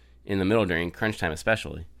hole in the middle during crunch time,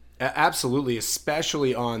 especially. Absolutely,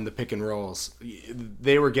 especially on the pick and rolls.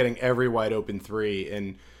 They were getting every wide open three.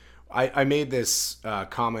 And I made this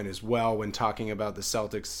comment as well when talking about the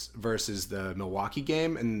Celtics versus the Milwaukee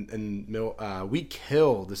game. And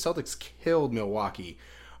the Celtics killed Milwaukee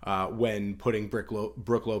when putting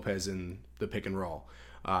Brook Lopez in the pick and roll.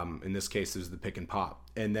 In this case, it was the pick and pop.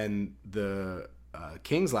 And then the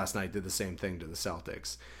Kings last night did the same thing to the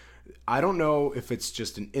Celtics. I don't know if it's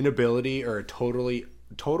just an inability or a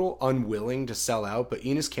total unwilling to sell out, but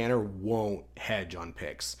Enes Kanter won't hedge on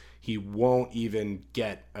picks. He won't even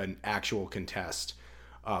get an actual contest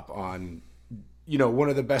up on, one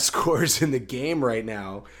of the best scorers in the game right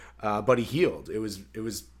now. But he healed. It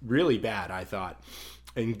was really bad, I thought.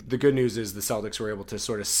 And the good news is the Celtics were able to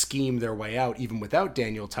sort of scheme their way out, even without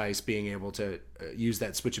Daniel Theis being able to use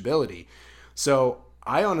that switchability. So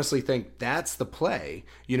I honestly think that's the play.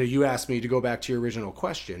 You asked me to go back to your original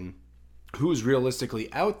question, who's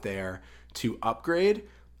realistically out there to upgrade?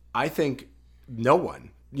 I think no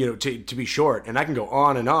one, to be short. And I can go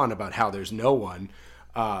on and on about how there's no one.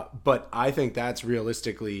 But I think that's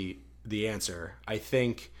realistically the answer. I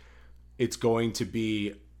think it's going to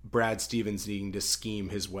be Brad Stevens needing to scheme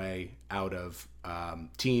his way out of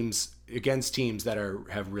teams that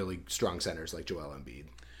have really strong centers like Joel Embiid.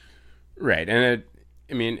 Right. And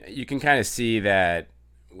you can kind of see that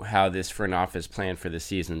how this front office planned for the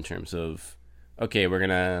season in terms of, okay, we're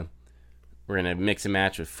gonna mix and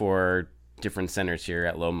match with 4 different centers here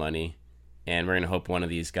at low money, and we're gonna hope one of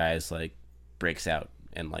these guys breaks out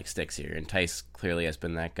and sticks here. And Theis clearly has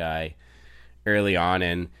been that guy early on,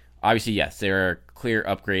 and obviously, yes, there are clear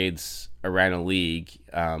upgrades around the league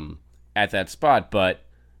at that spot, but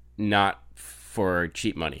not for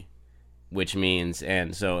cheap money, which means,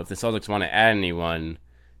 and so if the Celtics want to add anyone,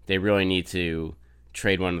 they really need to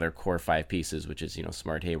trade one of their core 5 pieces, which is,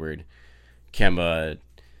 Smart, Hayward, Kemba,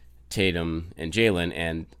 Tatum, and Jalen,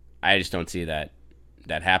 and I just don't see that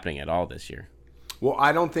happening at all this year. Well,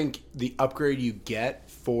 I don't think the upgrade you get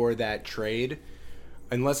for that trade,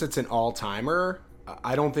 unless it's an all-timer,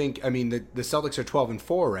 I don't think, the Celtics are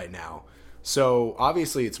 12-4 right now. So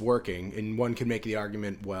obviously it's working, and one can make the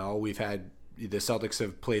argument, well, the Celtics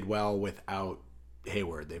have played well without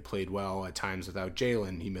Hayward. They played well at times without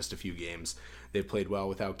Jalen. He missed a few games. They played well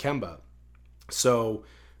without Kemba. So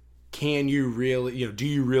can you really, do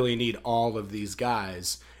you really need all of these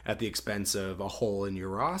guys at the expense of a hole in your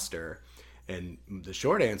roster? And the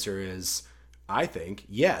short answer is, I think,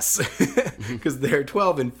 yes, because they're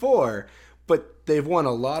 12-4, but they've won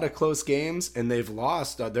a lot of close games, and they've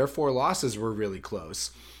lost. Their 4 losses were really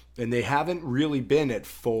close, and they haven't really been at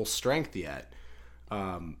full strength yet.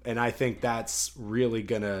 And I think that's really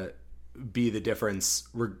going to be the difference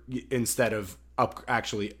instead of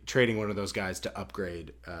actually trading one of those guys to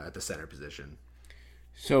upgrade at the center position.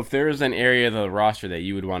 So if there was an area of the roster that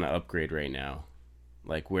you would want to upgrade right now,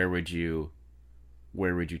 like where would you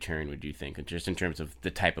turn, would you think, just in terms of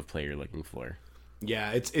the type of player you're looking for?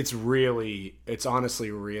 Yeah, it's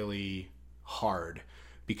honestly really hard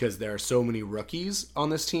because there are so many rookies on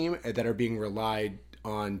this team that are being relied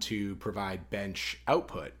on to provide bench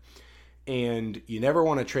output. And you never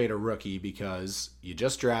want to trade a rookie because you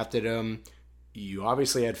just drafted him, you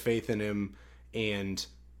obviously had faith in him, and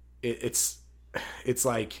it's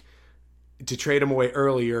like to trade him away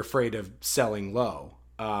early, you're afraid of selling low.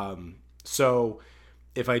 So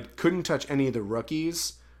if I couldn't touch any of the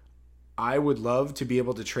rookies, I would love to be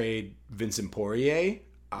able to trade Vincent Poirier.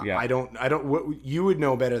 Yeah. I don't. You would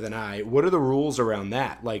know better than I. What are the rules around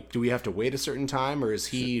that? Like, do we have to wait a certain time, or is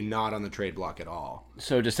he not on the trade block at all?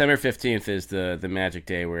 So December 15th is the magic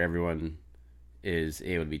day where everyone is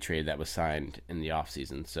able to be traded that was signed in the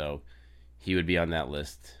offseason. So he would be on that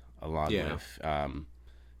list along with,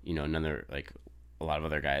 another, like a lot of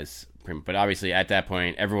other guys. But obviously at that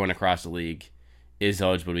point, everyone across the league is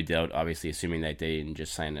eligible to be dealt, obviously assuming that they didn't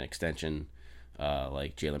just sign an extension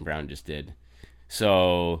like Jaylen Brown just did.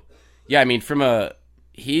 So, yeah, I mean,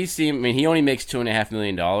 he only makes $2.5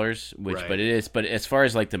 million, right. But as far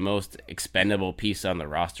as like the most expendable piece on the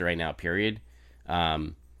roster right now, period,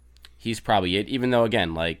 he's probably it. Even though,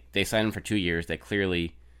 again, like they signed him for 2 years,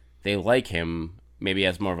 they like him, maybe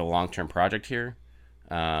as more of a long-term project here.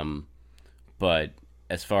 But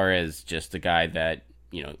as far as just the guy that,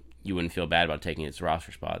 you wouldn't feel bad about taking his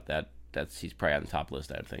roster spot, he's probably on the top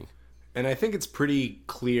list, I would think. And I think it's pretty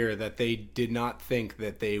clear that they did not think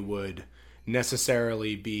that they would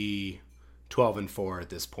necessarily be 12-4 at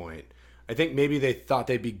this point. I think maybe they thought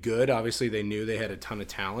they'd be good. Obviously, they knew they had a ton of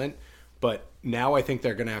talent. But now I think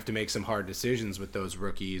they're going to have to make some hard decisions with those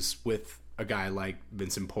rookies, with a guy like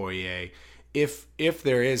Vincent Poirier. If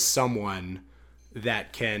there is someone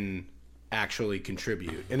that can actually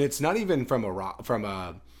contribute. And it's not even from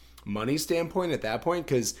a money standpoint at that point,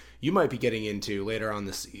 because you might be getting into later on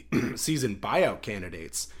this season buyout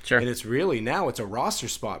candidates. Sure. And it's a roster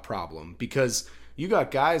spot problem, because you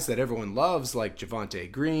got guys that everyone loves like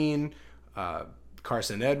Javonte Green,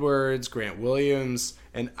 Carson Edwards, Grant Williams,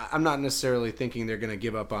 and I'm not necessarily thinking they're going to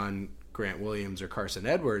give up on Grant Williams or Carson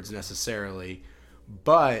Edwards necessarily,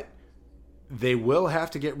 but they will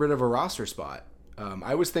have to get rid of a roster spot.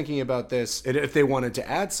 I was thinking about this, and if they wanted to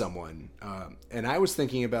add someone, and I was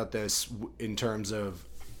thinking about this in terms of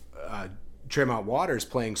Tremont Waters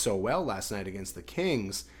playing so well last night against the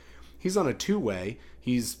Kings. He's on a two-way.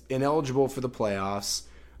 He's ineligible for the playoffs.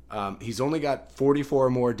 He's only got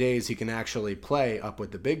 44 more days he can actually play up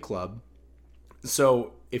with the big club.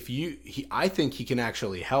 So I think he can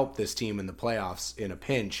actually help this team in the playoffs in a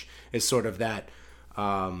pinch. Is sort of that.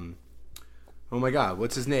 Oh my God,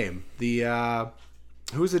 what's his name?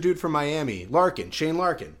 Who's the dude from Miami? Shane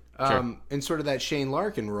Larkin. Sure. In sort of that Shane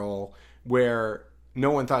Larkin role where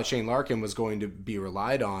no one thought Shane Larkin was going to be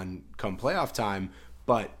relied on come playoff time,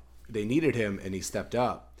 but they needed him and he stepped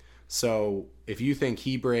up. So if you think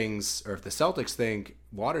if the Celtics think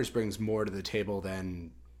Waters brings more to the table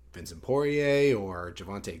than Vincent Poirier or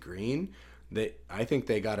Javonte Green, I think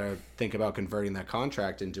they got to think about converting that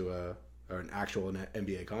contract into an actual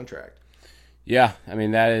NBA contract. Yeah, I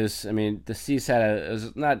mean, the C's it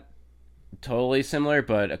was not totally similar,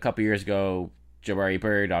 but a couple years ago, Jabari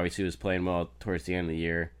Bird obviously was playing well towards the end of the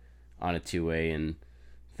year on a two-way, and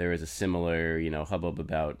there was a similar, hubbub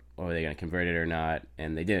about, are they going to convert it or not,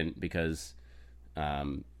 and they didn't because, it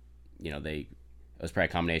was probably a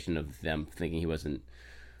combination of them thinking he wasn't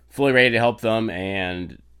fully ready to help them,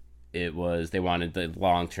 and they wanted the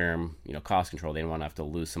long-term, cost control. They didn't want to have to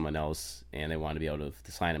lose someone else, and they wanted to be able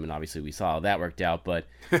to sign him, and obviously we saw how that worked out, but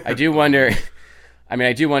I do wonder,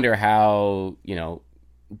 how,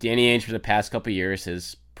 Danny Ainge for the past couple of years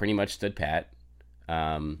has pretty much stood pat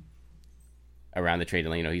around the trade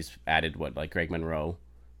deadline. He's added like Greg Monroe,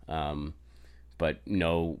 but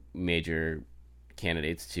no major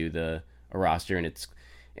candidates to a roster,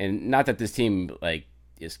 and not that this team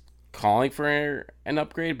is calling for an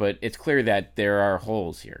upgrade, but it's clear that there are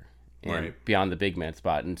holes here right beyond the big man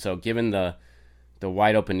spot. And so given the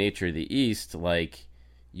wide open nature of the East,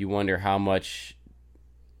 you wonder how much,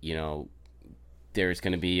 there's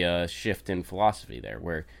going to be a shift in philosophy there,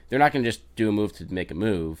 where they're not going to just do a move to make a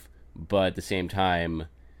move, but at the same time,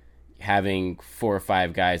 having 4 or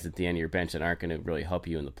 5 guys at the end of your bench that aren't going to really help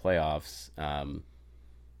you in the playoffs,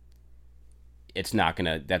 it's not going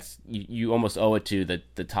to, you almost owe it to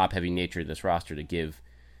the top heavy nature of this roster to give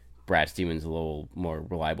Brad Stevens a little more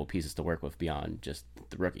reliable pieces to work with beyond just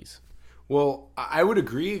the rookies. Well, I would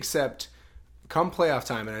agree, except come playoff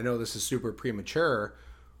time, and I know this is super premature,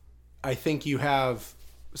 I think you have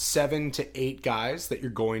 7 to 8 guys that you're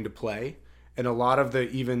going to play, and a lot of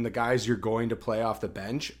even the guys you're going to play off the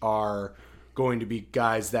bench are going to be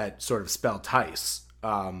guys that sort of spell Tice,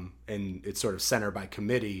 and it's sort of center by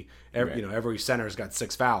committee. Every center's got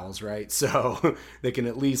 6 fouls, right? So they can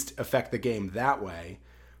at least affect the game that way.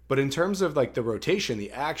 But in terms of like the rotation,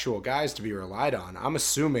 the actual guys to be relied on, I'm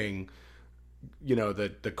assuming,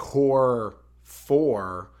 the core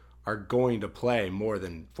 4 are going to play more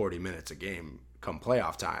than 40 minutes a game come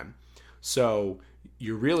playoff time. So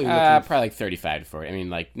you're really looking probably like 35 to 40. I mean,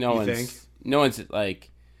 like no think? one's like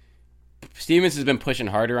Stevens has been pushing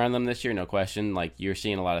harder on them this year, no question. Like you're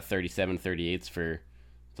seeing a lot of 37, 38s for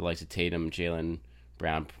the likes of Tatum, Jaylen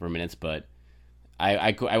Brown per minutes, but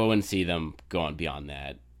I wouldn't see them going beyond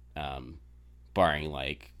that, barring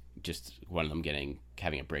like just one of them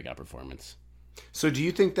having a breakout performance. So do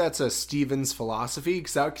you think that's a Stevens philosophy?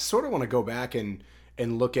 Because I sort of want to go back and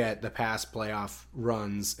look at the past playoff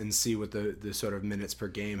runs and see what the sort of minutes per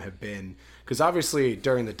game have been. Because obviously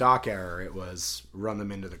during the Doc era, it was run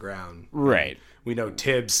them into the ground. Right. We know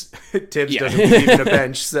Tibbs doesn't believe in a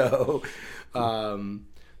bench. So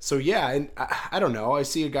yeah, and I don't know. I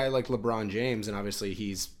see a guy like LeBron James, and obviously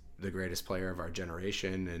he's the greatest player of our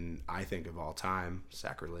generation, and I think of all time.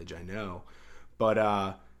 Sacrilege, I know.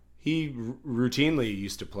 But he routinely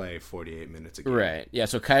used to play 48 minutes a game. Right. Yeah,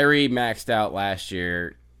 so Kyrie maxed out last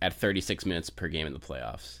year at 36 minutes per game in the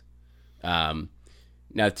playoffs.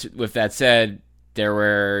 Now, with that said, there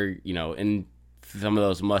were, in some of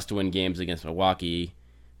those must-win games against Milwaukee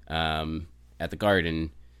at the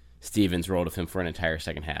Garden, Stevens rolled with him for an entire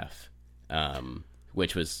second half,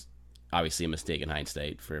 which was obviously a mistake in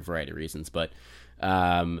hindsight for a variety of reasons. But,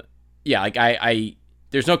 there's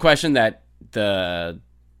no question that the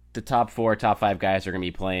top 4, top 5 guys are going to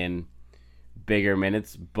be playing bigger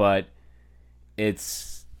minutes, but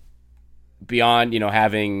it's beyond,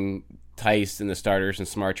 having Tice and the starters and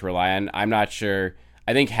Smart to rely on. I'm not sure.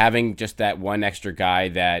 I think having just that one extra guy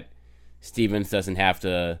that Stevens doesn't have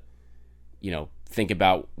to, think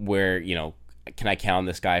about where, can I count on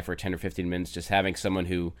this guy for 10 or 15 minutes? Just having someone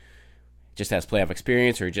who just has playoff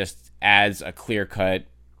experience or just adds a clear-cut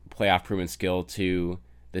playoff proven skill to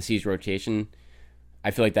the C's rotation, I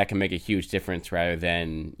feel like that can make a huge difference rather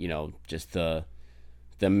than, just the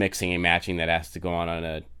mixing and matching that has to go on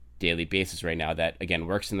a daily basis right now that, again,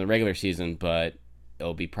 works in the regular season, but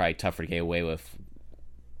it'll be probably tougher to get away with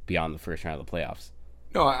beyond the first round of the playoffs.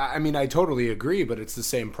 No, I mean, I totally agree, but it's the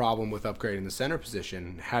same problem with upgrading the center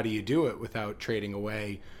position. How do you do it without trading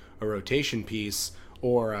away a rotation piece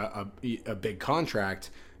or a big contract?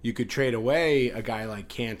 You could trade away a guy like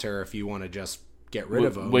Cantor if you want to just get rid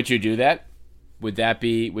of him. Would you do that? Would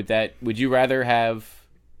you rather have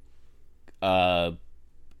a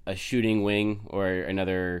shooting wing or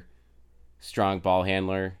another strong ball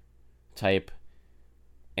handler type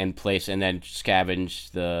and then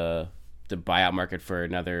scavenge the buyout market for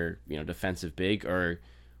another, defensive big, or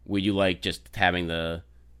would you like just having the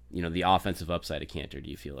offensive upside of Cantor, do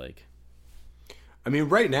you feel like? I mean,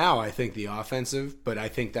 right now I think the offensive, but I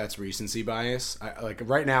think that's recency bias.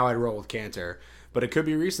 Right now I'd roll with Cantor. But it could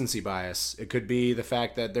be recency bias. It could be the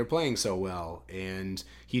fact that they're playing so well, and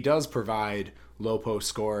he does provide low post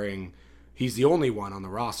scoring. He's the only one on the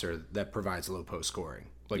roster that provides low post scoring.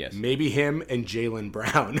 Yes. Maybe him and Jaylen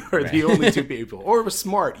Brown are the only 2 people, or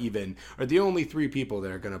Smart even, are the only 3 people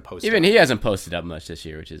that are going to post Even up. He hasn't posted up much this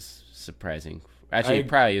year, which is surprising. Actually, he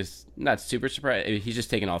probably is not super surprised. He's just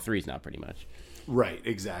taking all threes now, pretty much. Right,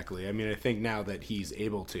 exactly. I mean, I think now that he's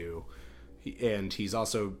able to, and he's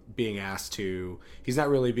also being asked to, he's not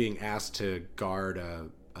really being asked to guard a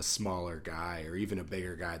smaller guy or even a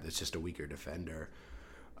bigger guy that's just a weaker defender.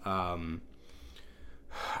 I'm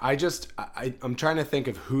trying to think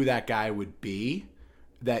of who that guy would be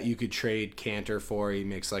that you could trade Cantor for. He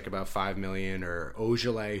makes like about $5 million, or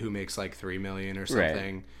Ogilvy, who makes like $3 million or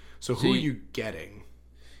something. Right. So who are you getting?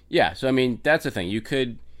 Yeah, so I mean, that's the thing.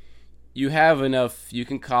 You have enough, you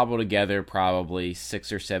can cobble together probably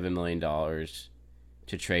 $6 or $7 million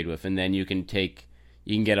to trade with, and then you can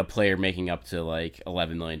get a player making up to like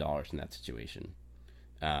 $11 million in that situation.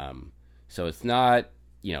 So it's not,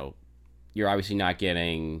 you're obviously not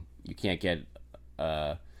getting, you can't get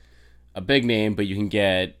a big name, but you can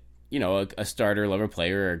get, a starter level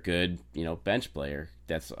player or a good, bench player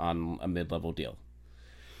that's on a mid-level deal.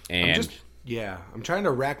 And I'm trying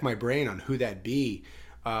to rack my brain on who that'd be.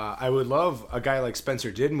 I would love a guy like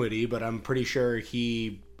Spencer Dinwiddie, but I'm pretty sure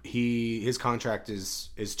he his contract is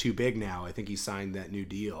too big now. I think he signed that new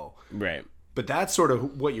deal. Right. But that's sort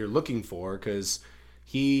of what you're looking for, because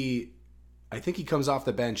I think he comes off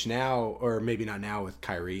the bench now, or maybe not now with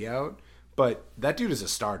Kyrie out, but that dude is a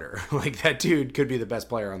starter. Like, that dude could be the best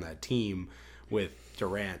player on that team with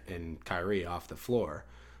Durant and Kyrie off the floor.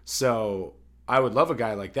 So I would love a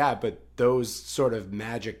guy like that, but those sort of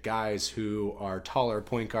magic guys who are taller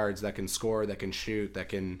point guards that can score, that can shoot, that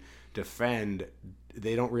can defend,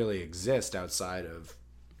 they don't really exist outside of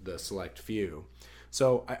the select few.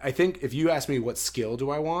 So I think if you ask me what skill do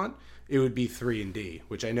I want, it would be 3-and-D,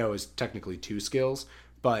 which I know is technically 2 skills,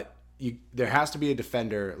 but there has to be a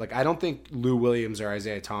defender. Like, I don't think Lou Williams or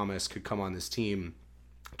Isaiah Thomas could come on this team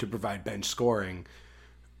to provide bench scoring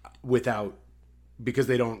because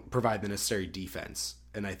they don't provide the necessary defense.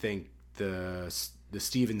 And I think the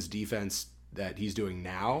Stevens defense that he's doing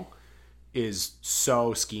now is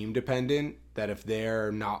so scheme dependent that if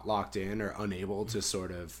they're not locked in or unable to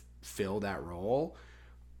sort of fill that role,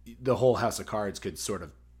 the whole house of cards could sort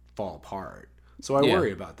of fall apart. So I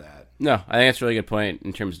worry about that. No, I think that's a really good point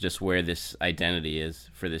in terms of just where this identity is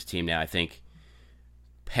for this team now. I think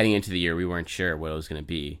heading into the year, we weren't sure what it was going to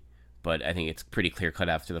be, but I think it's pretty clear cut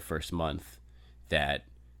after the first month that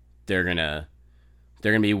they're gonna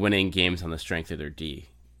be winning games on the strength of their D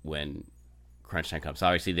when crunch time comes.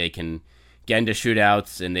 Obviously, they can get into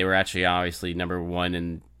shootouts, and they were actually obviously number 1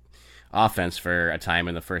 in offense for a time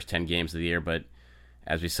in the first 10 games of the year, but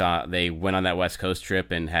as we saw, they went on that West Coast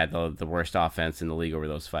trip and had the worst offense in the league over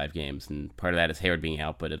those 5 games. And part of that is Hayward being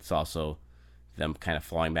out, but it's also them kind of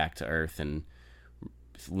falling back to earth and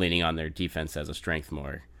leaning on their defense as a strength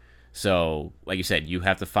more. So, like you said, you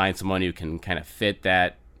have to find someone who can kind of fit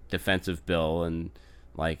that defensive bill and,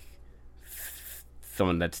 like,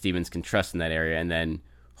 someone that Stevens can trust in that area, and then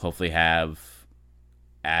hopefully add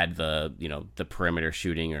the perimeter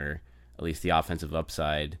shooting, or at least the offensive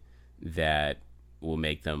upside that will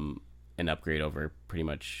make them an upgrade over pretty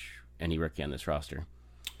much any rookie on this roster.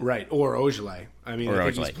 Right, or Ojeleye. I mean, I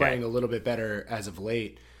think he's playing a little bit better as of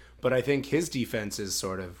late, but I think his defense has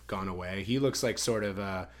sort of gone away. He looks like sort of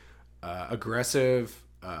a aggressive,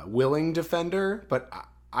 willing defender, but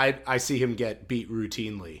I see him get beat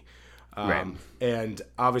routinely. Right. And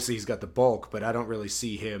obviously he's got the bulk, but I don't really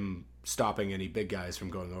see him stopping any big guys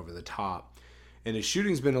from going over the top. And his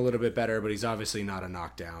shooting's been a little bit better, but he's obviously not a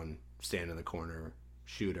knockdown, stand in the corner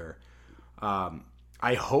shooter.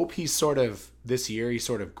 I hope this year he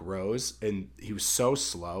sort of grows, and he was so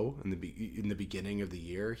slow in the beginning of the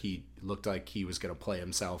year. He looked like he was going to play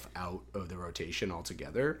himself out of the rotation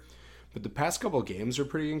altogether. But the past couple of games are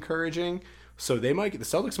pretty encouraging. So the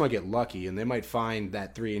Celtics might get lucky, and they might find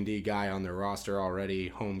that 3-and-D guy on their roster already,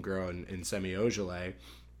 homegrown in Semi Ojeleye.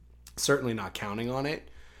 Certainly not counting on it,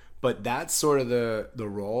 but that's sort of the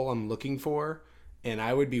role I'm looking for. And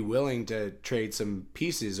I would be willing to trade some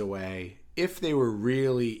pieces away if they were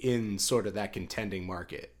really in sort of that contending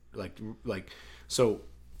market. So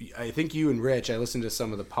I think you and Rich, I listened to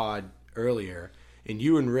some of the pod earlier, and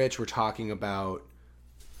you and Rich were talking about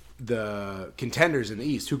the contenders in the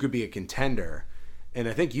East, who could be a contender. And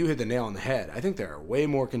I think you hit the nail on the head. I think there are way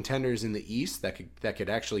more contenders in the East that could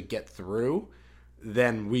actually get through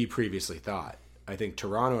than we previously thought. I think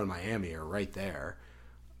Toronto and Miami are right there.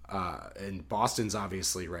 And Boston's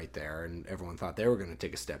obviously right there, and everyone thought they were going to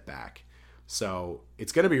take a step back. So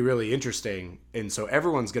it's going to be really interesting, and so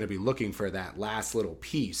everyone's going to be looking for that last little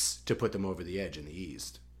piece to put them over the edge in the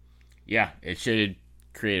East. Yeah, it should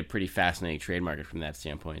create a pretty fascinating trade market from that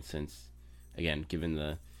standpoint, since, again, given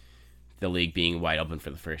the league being wide open for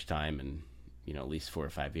the first time in at least 4 or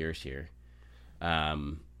 5 years here.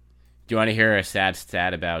 Do you want to hear a sad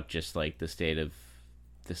stat about just like the state of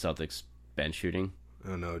the Celtics bench shooting?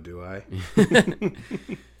 Oh no, do I?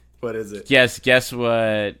 What is it? Guess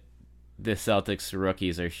what the Celtics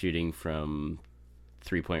rookies are shooting from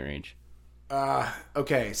 3-point range.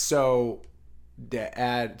 Okay, so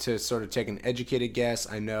to sort of take an educated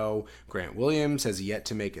guess, I know Grant Williams has yet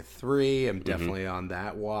to make a 3. I'm definitely on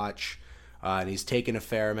that watch. And he's taken a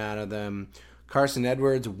fair amount of them. Carson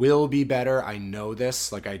Edwards will be better. I know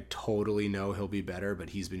this. Like, I totally know he'll be better, but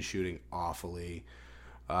he's been shooting awfully.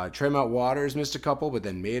 Tremont Waters missed a couple, but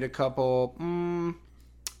then made a couple.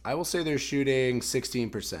 I will say they're shooting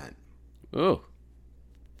 16%. Ooh,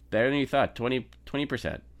 better than you thought.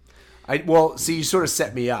 20%. Well, see, you sort of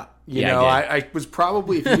set me up. You know, I was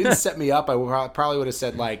probably, if you didn't set me up, I probably would have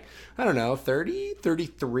said, like, I don't know, 30,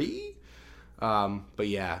 33. But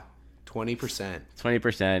yeah, 20%.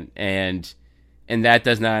 20%. And that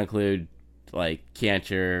does not include, like,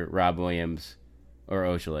 Cantor, Rob Williams, or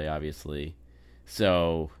Ojeleye, obviously.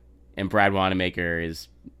 So, and Brad Wanamaker is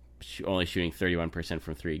only shooting 31%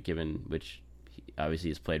 from three, given which he obviously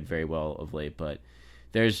has played very well of late. But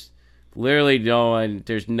there's literally no one.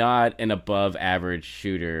 There's not an above average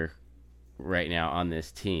shooter right now on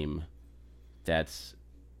this team that's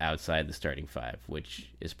outside the starting five, which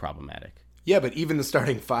is problematic. Yeah, but even the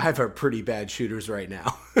starting five are pretty bad shooters right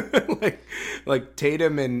now. like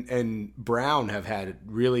Tatum and Brown have had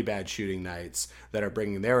really bad shooting nights that are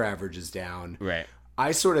bringing their averages down. Right.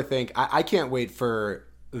 I sort of think I can't wait for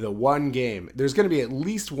the one game. There's going to be at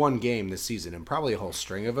least one game this season, and probably a whole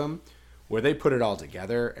string of them, where they put it all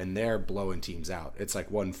together and they're blowing teams out. It's like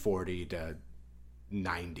 140 to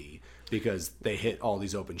 90 because they hit all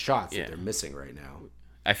these open shots that they're missing right now.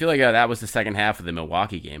 I feel like that was the second half of the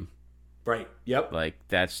Milwaukee game. Right. Yep. Like,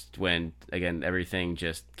 that's when, again, everything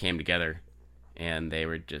just came together, and they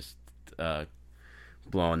were just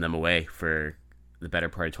blowing them away for the better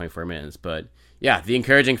part of 24 minutes. But, yeah, the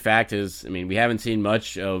encouraging fact is, I mean, we haven't seen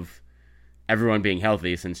much of everyone being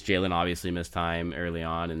healthy since Jalen obviously missed time early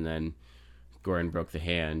on, and then Gordon broke the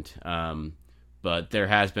hand. But there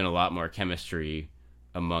has been a lot more chemistry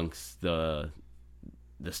amongst the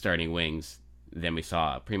starting wings than we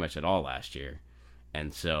saw pretty much at all last year.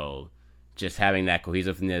 And so just having that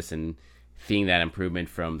cohesiveness and seeing that improvement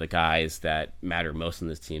from the guys that matter most in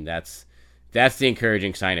this team, that's the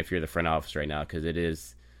encouraging sign if you're the front office right now,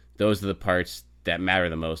 because those are the parts that matter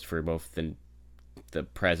the most for both the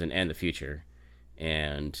present and the future.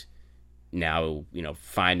 And now,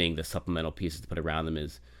 finding the supplemental pieces to put around them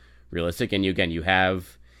is realistic. And you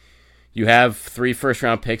have 3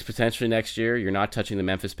 first-round picks potentially next year. You're not touching the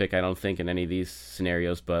Memphis pick, I don't think, in any of these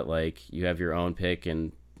scenarios, but, you have your own pick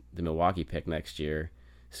and the Milwaukee pick next year.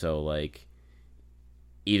 So,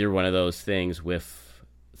 either one of those things with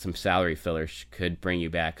some salary fillers could bring you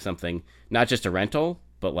back something, not just a rental,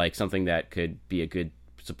 but, something that could be a good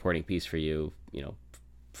supporting piece for you,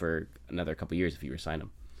 for another couple of years if you resign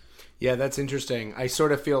them. Yeah, that's interesting. I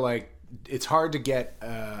sort of feel like it's hard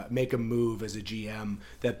to make a move as a GM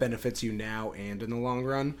that benefits you now and in the long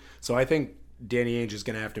run. So I think Danny Ainge is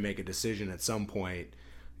going to have to make a decision at some point.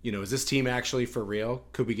 Is this team actually for real?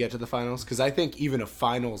 Could we get to the finals? Because I think even a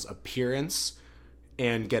finals appearance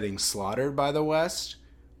and getting slaughtered by the West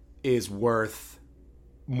is worth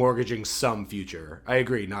mortgaging some future. I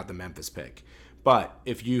agree, not the Memphis pick. But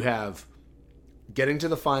if you have getting to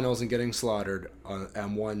the finals and getting slaughtered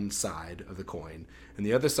on one side of the coin, and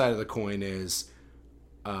the other side of the coin is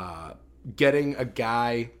getting a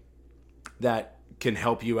guy that can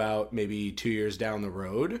help you out maybe 2 years down the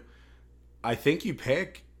road, I think you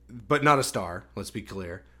pick, but not a star, let's be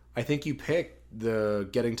clear. I think you pick the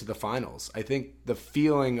getting to the finals. I think the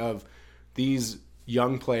feeling of these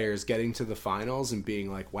young players getting to the finals and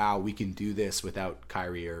being like, wow, we can do this without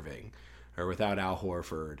Kyrie Irving or without Al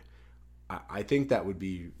Horford, I think that would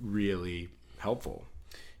be really helpful.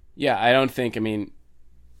 Yeah, I don't think,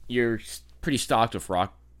 you're pretty stocked with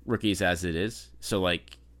rookies as it is. So,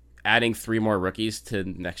 adding 3 more rookies to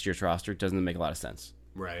next year's roster doesn't make a lot of sense.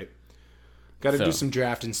 Right. Got to do some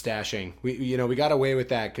draft and stashing. We got away with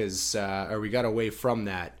that we got away from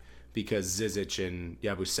that because Zizic and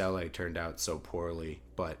Yabusele turned out so poorly.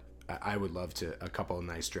 But I would love a couple of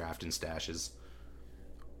nice draft and stashes.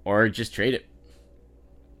 Or just trade it.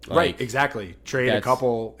 Right, exactly. Trade a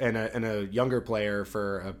couple and a younger player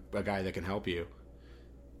for a guy that can help you.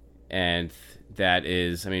 And that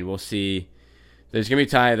is, we'll see. There's going to be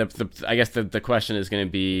time. I guess the question is going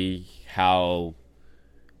to be how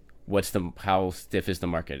stiff is the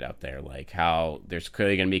market out there? How there's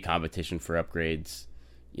clearly going to be competition for upgrades,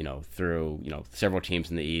 through, several teams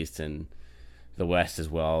in the East and the West as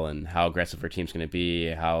well, and how aggressive our team's going to be,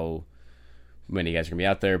 how many guys are going to be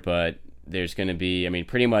out there. But there's going to be,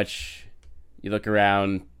 pretty much you look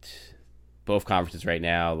around both conferences right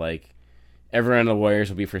now, everyone on the Warriors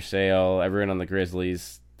will be for sale. Everyone on the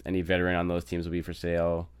Grizzlies, any veteran on those teams will be for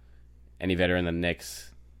sale. Any veteran on the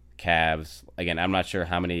Knicks, Cavs. Again, I'm not sure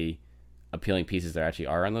how many appealing pieces there actually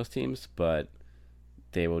are on those teams, but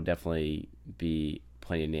they will definitely be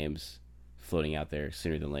plenty of names floating out there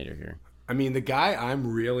sooner than later here. The guy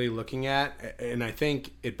I'm really looking at, and I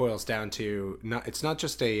think it boils down to it's not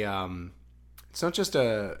just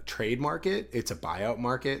a trade market, it's a buyout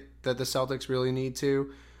market that the Celtics really need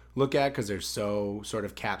to look at because they're so sort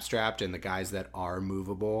of cap strapped, and the guys that are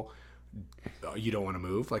movable, you don't want to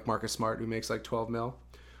move, like Marcus Smart, who makes like $12 million.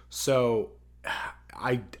 So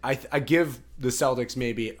I give the Celtics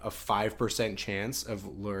maybe a 5% chance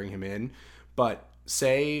of luring him in, but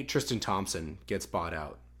say Tristan Thompson gets bought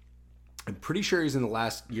out. I'm pretty sure he's in the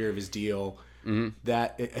last year of his deal.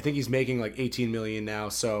 That I think he's making like 18 million now,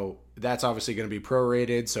 so that's obviously going to be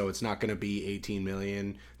prorated. So it's not going to be 18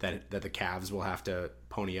 million that the Cavs will have to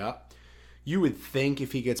pony up. You would think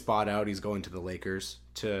if he gets bought out, he's going to the Lakers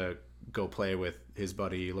to go play with his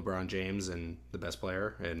buddy LeBron James and the best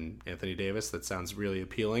player and Anthony Davis. That sounds really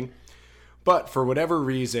appealing. But for whatever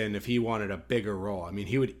reason, if he wanted a bigger role, I mean,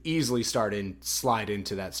 he would easily slide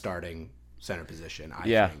into that starting center position, I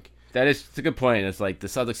think. It's a good point. It's like the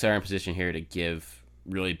Celtics are in position here to give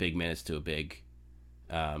really big minutes to a big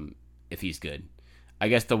if he's good. I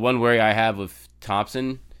guess the one worry I have with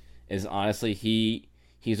Thompson is honestly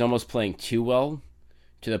he's almost playing too well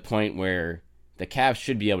to the point where the Cavs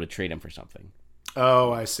should be able to trade him for something.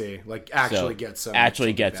 Oh, I see. Like actually get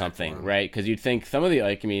something, right? Because you'd think some of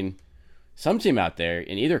the some team out there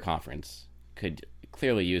in either conference could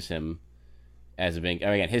clearly use him as a big.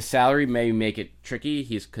 Again, his salary may make it tricky.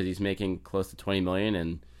 Because he's making close to $20 million,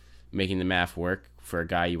 and making the math work for a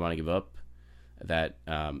guy you want to give up that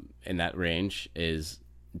in that range is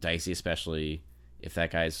dicey, especially if that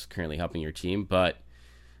guy's currently helping your team. But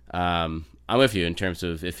I'm with you in terms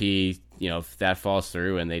of if that falls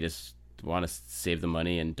through and they just want to save the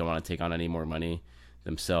money and don't want to take on any more money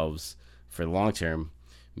themselves for the long term.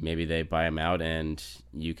 Maybe they buy him out and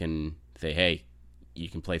you can say, hey, you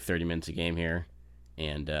can play 30 minutes a game here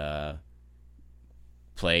and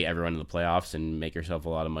play everyone in the playoffs and make yourself a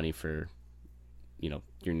lot of money for,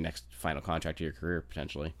 your next final contract of your career,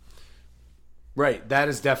 potentially. Right. That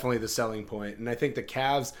is definitely the selling point. And I think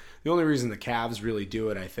the only reason the Cavs really do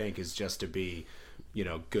it, I think, is just to be,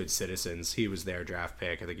 good citizens. He was their draft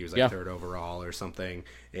pick. I think he was third overall or something.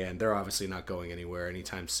 And they're obviously not going anywhere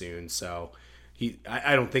anytime soon. So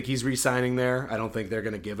I don't think he's re-signing there. I don't think they're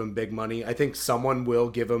going to give him big money. I think someone will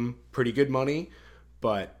give him pretty good money,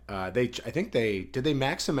 but did they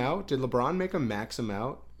max him out? Did LeBron make him max him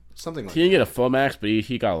out? Something like that. He didn't get a full max, but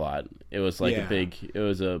he got a lot. It was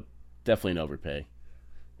definitely an overpay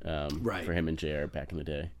for him and JR back in the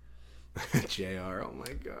day. JR, oh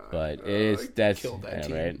my god. But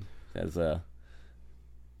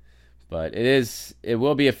but it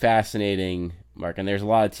will be a fascinating mark, and there's a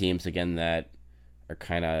lot of teams again that are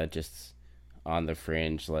kind of just on the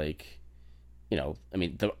fringe. Like,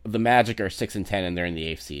 the Magic are 6-10, and they're in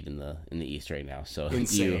the 8th seed in the East right now. So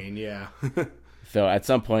insane, yeah. So at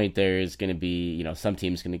some point, there's going to be some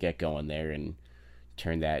team's going to get going there and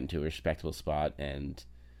turn that into a respectable spot, and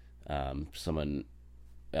someone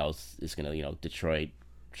else is going to Detroit.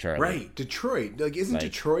 Charlotte. Right, Detroit. Like, isn't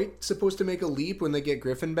Detroit supposed to make a leap when they get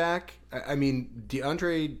Griffin back? I mean,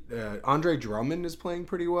 Andre Drummond is playing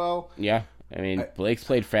pretty well. Yeah, Blake's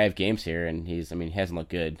played 5 games here, and he hasn't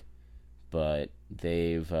looked good, but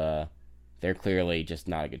they're clearly just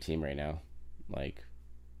not a good team right now. Like,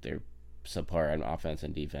 they're subpar on offense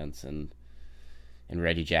and defense, and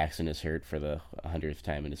Reggie Jackson is hurt for the 100th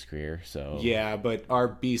time in his career. So yeah, but our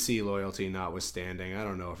BC loyalty notwithstanding, I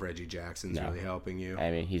don't know if Reggie Jackson's really helping you.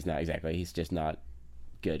 He's not exactly. He's just not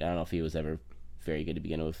good. I don't know if he was ever very good to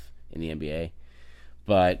begin with in the NBA.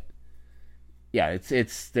 But yeah,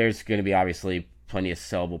 it's there's going to be obviously plenty of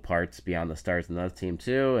sellable parts beyond the stars in that team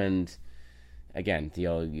too. And again,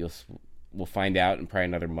 we'll find out in probably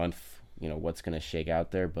another month, what's going to shake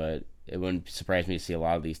out there. But it wouldn't surprise me to see a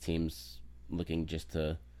lot of these teams looking just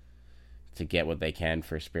to get what they can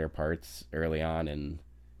for spare parts early on and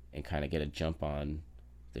kind of get a jump on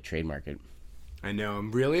the trade market. I know.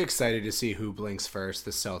 I'm really excited to see who blinks first,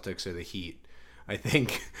 the Celtics or the Heat. I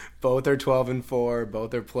think both are 12-4,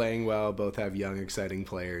 both are playing well, both have young, exciting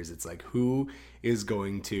players. It's like, who is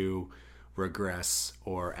going to regress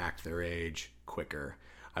or act their age quicker?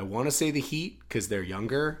 I want to say the Heat because they're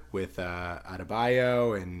younger with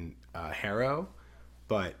Adebayo and Harrow,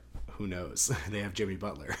 but who knows? They have Jimmy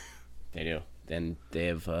Butler. They do. Then they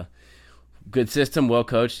have a good system, well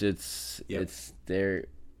coached. They're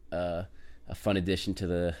a fun addition to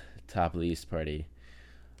the top of the East party.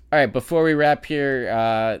 All right, before we wrap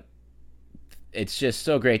here, it's just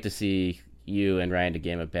so great to see you and Ryan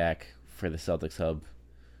DeGama back for the Celtics Hub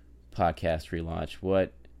podcast relaunch.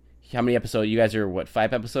 How many episodes? You guys are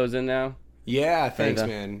 5 episodes in now? Yeah, thanks,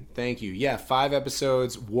 man. Thank you. Yeah, 5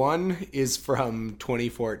 episodes. 1 is from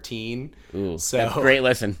 2014. Ooh, that's a great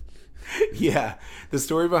listen. Yeah, the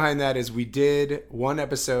story behind that is we did 1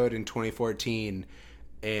 episode in 2014,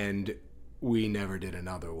 and we never did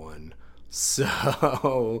another one.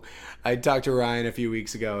 So I talked to Ryan a few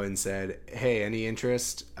weeks ago and said, hey, any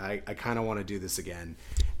interest? I kind of want to do this again.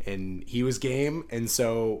 And he was game, and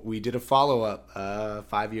so we did a follow-up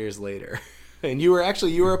 5 years later. And you were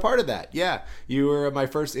a part of that. Yeah, you were my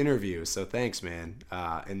first interview. So thanks, man.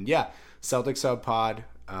 And yeah, Celtics Hub Pod.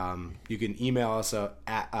 You can email us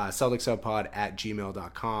at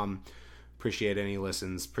celticshubpod@gmail.com. Appreciate any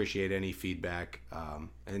listens. Appreciate any feedback.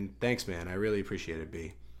 And thanks, man. I really appreciate it,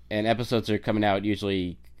 B. And episodes are coming out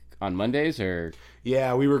usually on Mondays, or?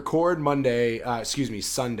 Yeah, we record Sunday,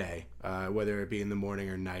 whether it be in the morning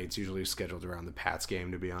or night. It's usually scheduled around the Pats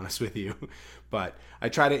game, to be honest with you. But I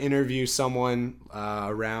try to interview someone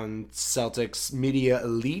around Celtics media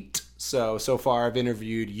elite. So far I've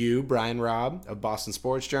interviewed you, Brian Robb of Boston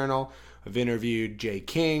Sports Journal. I've interviewed Jay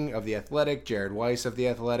King of The Athletic, Jared Weiss of The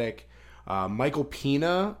Athletic, Michael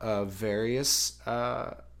Pina of various...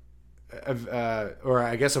 of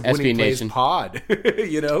Winning Plays Pod,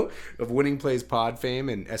 of Winning Plays Pod fame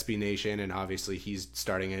and SB Nation, and obviously he's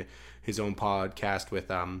starting his own podcast with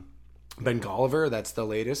Ben Golliver. That's the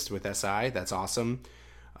latest with SI. That's awesome.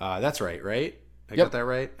 That's right? I got that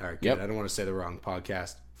right? All right, good. Yep. I don't want to say the wrong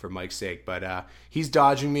podcast for Mike's sake, but he's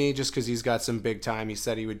dodging me just because he's got some big time. He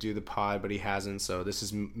said he would do the pod, but he hasn't. So this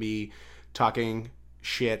is me talking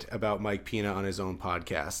shit about Mike Pina on his own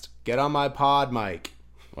podcast. Get on my pod, Mike.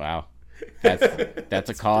 Wow. That's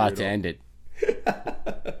a call out to end it.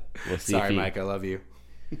 We'll see. Sorry, Mike. I love you.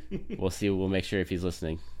 We'll see. We'll make sure if he's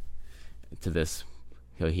listening to this,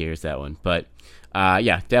 he hears that one. But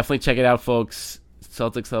yeah, definitely check it out, folks.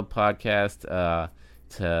 Celtics Hub Podcast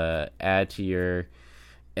to add to your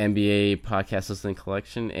NBA podcast listening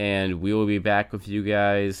collection, and we will be back with you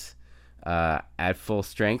guys at full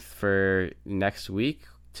strength for next week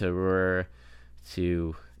to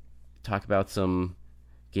talk about some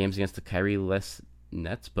games against the Kyrie-less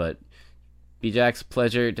Nets. But B-Jax,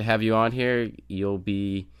 pleasure to have you on here. You'll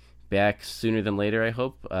be back sooner than later, I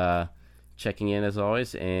hope, checking in as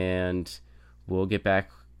always, and we'll get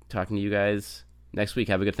back talking to you guys next week.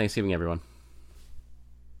 Have a good Thanksgiving, everyone.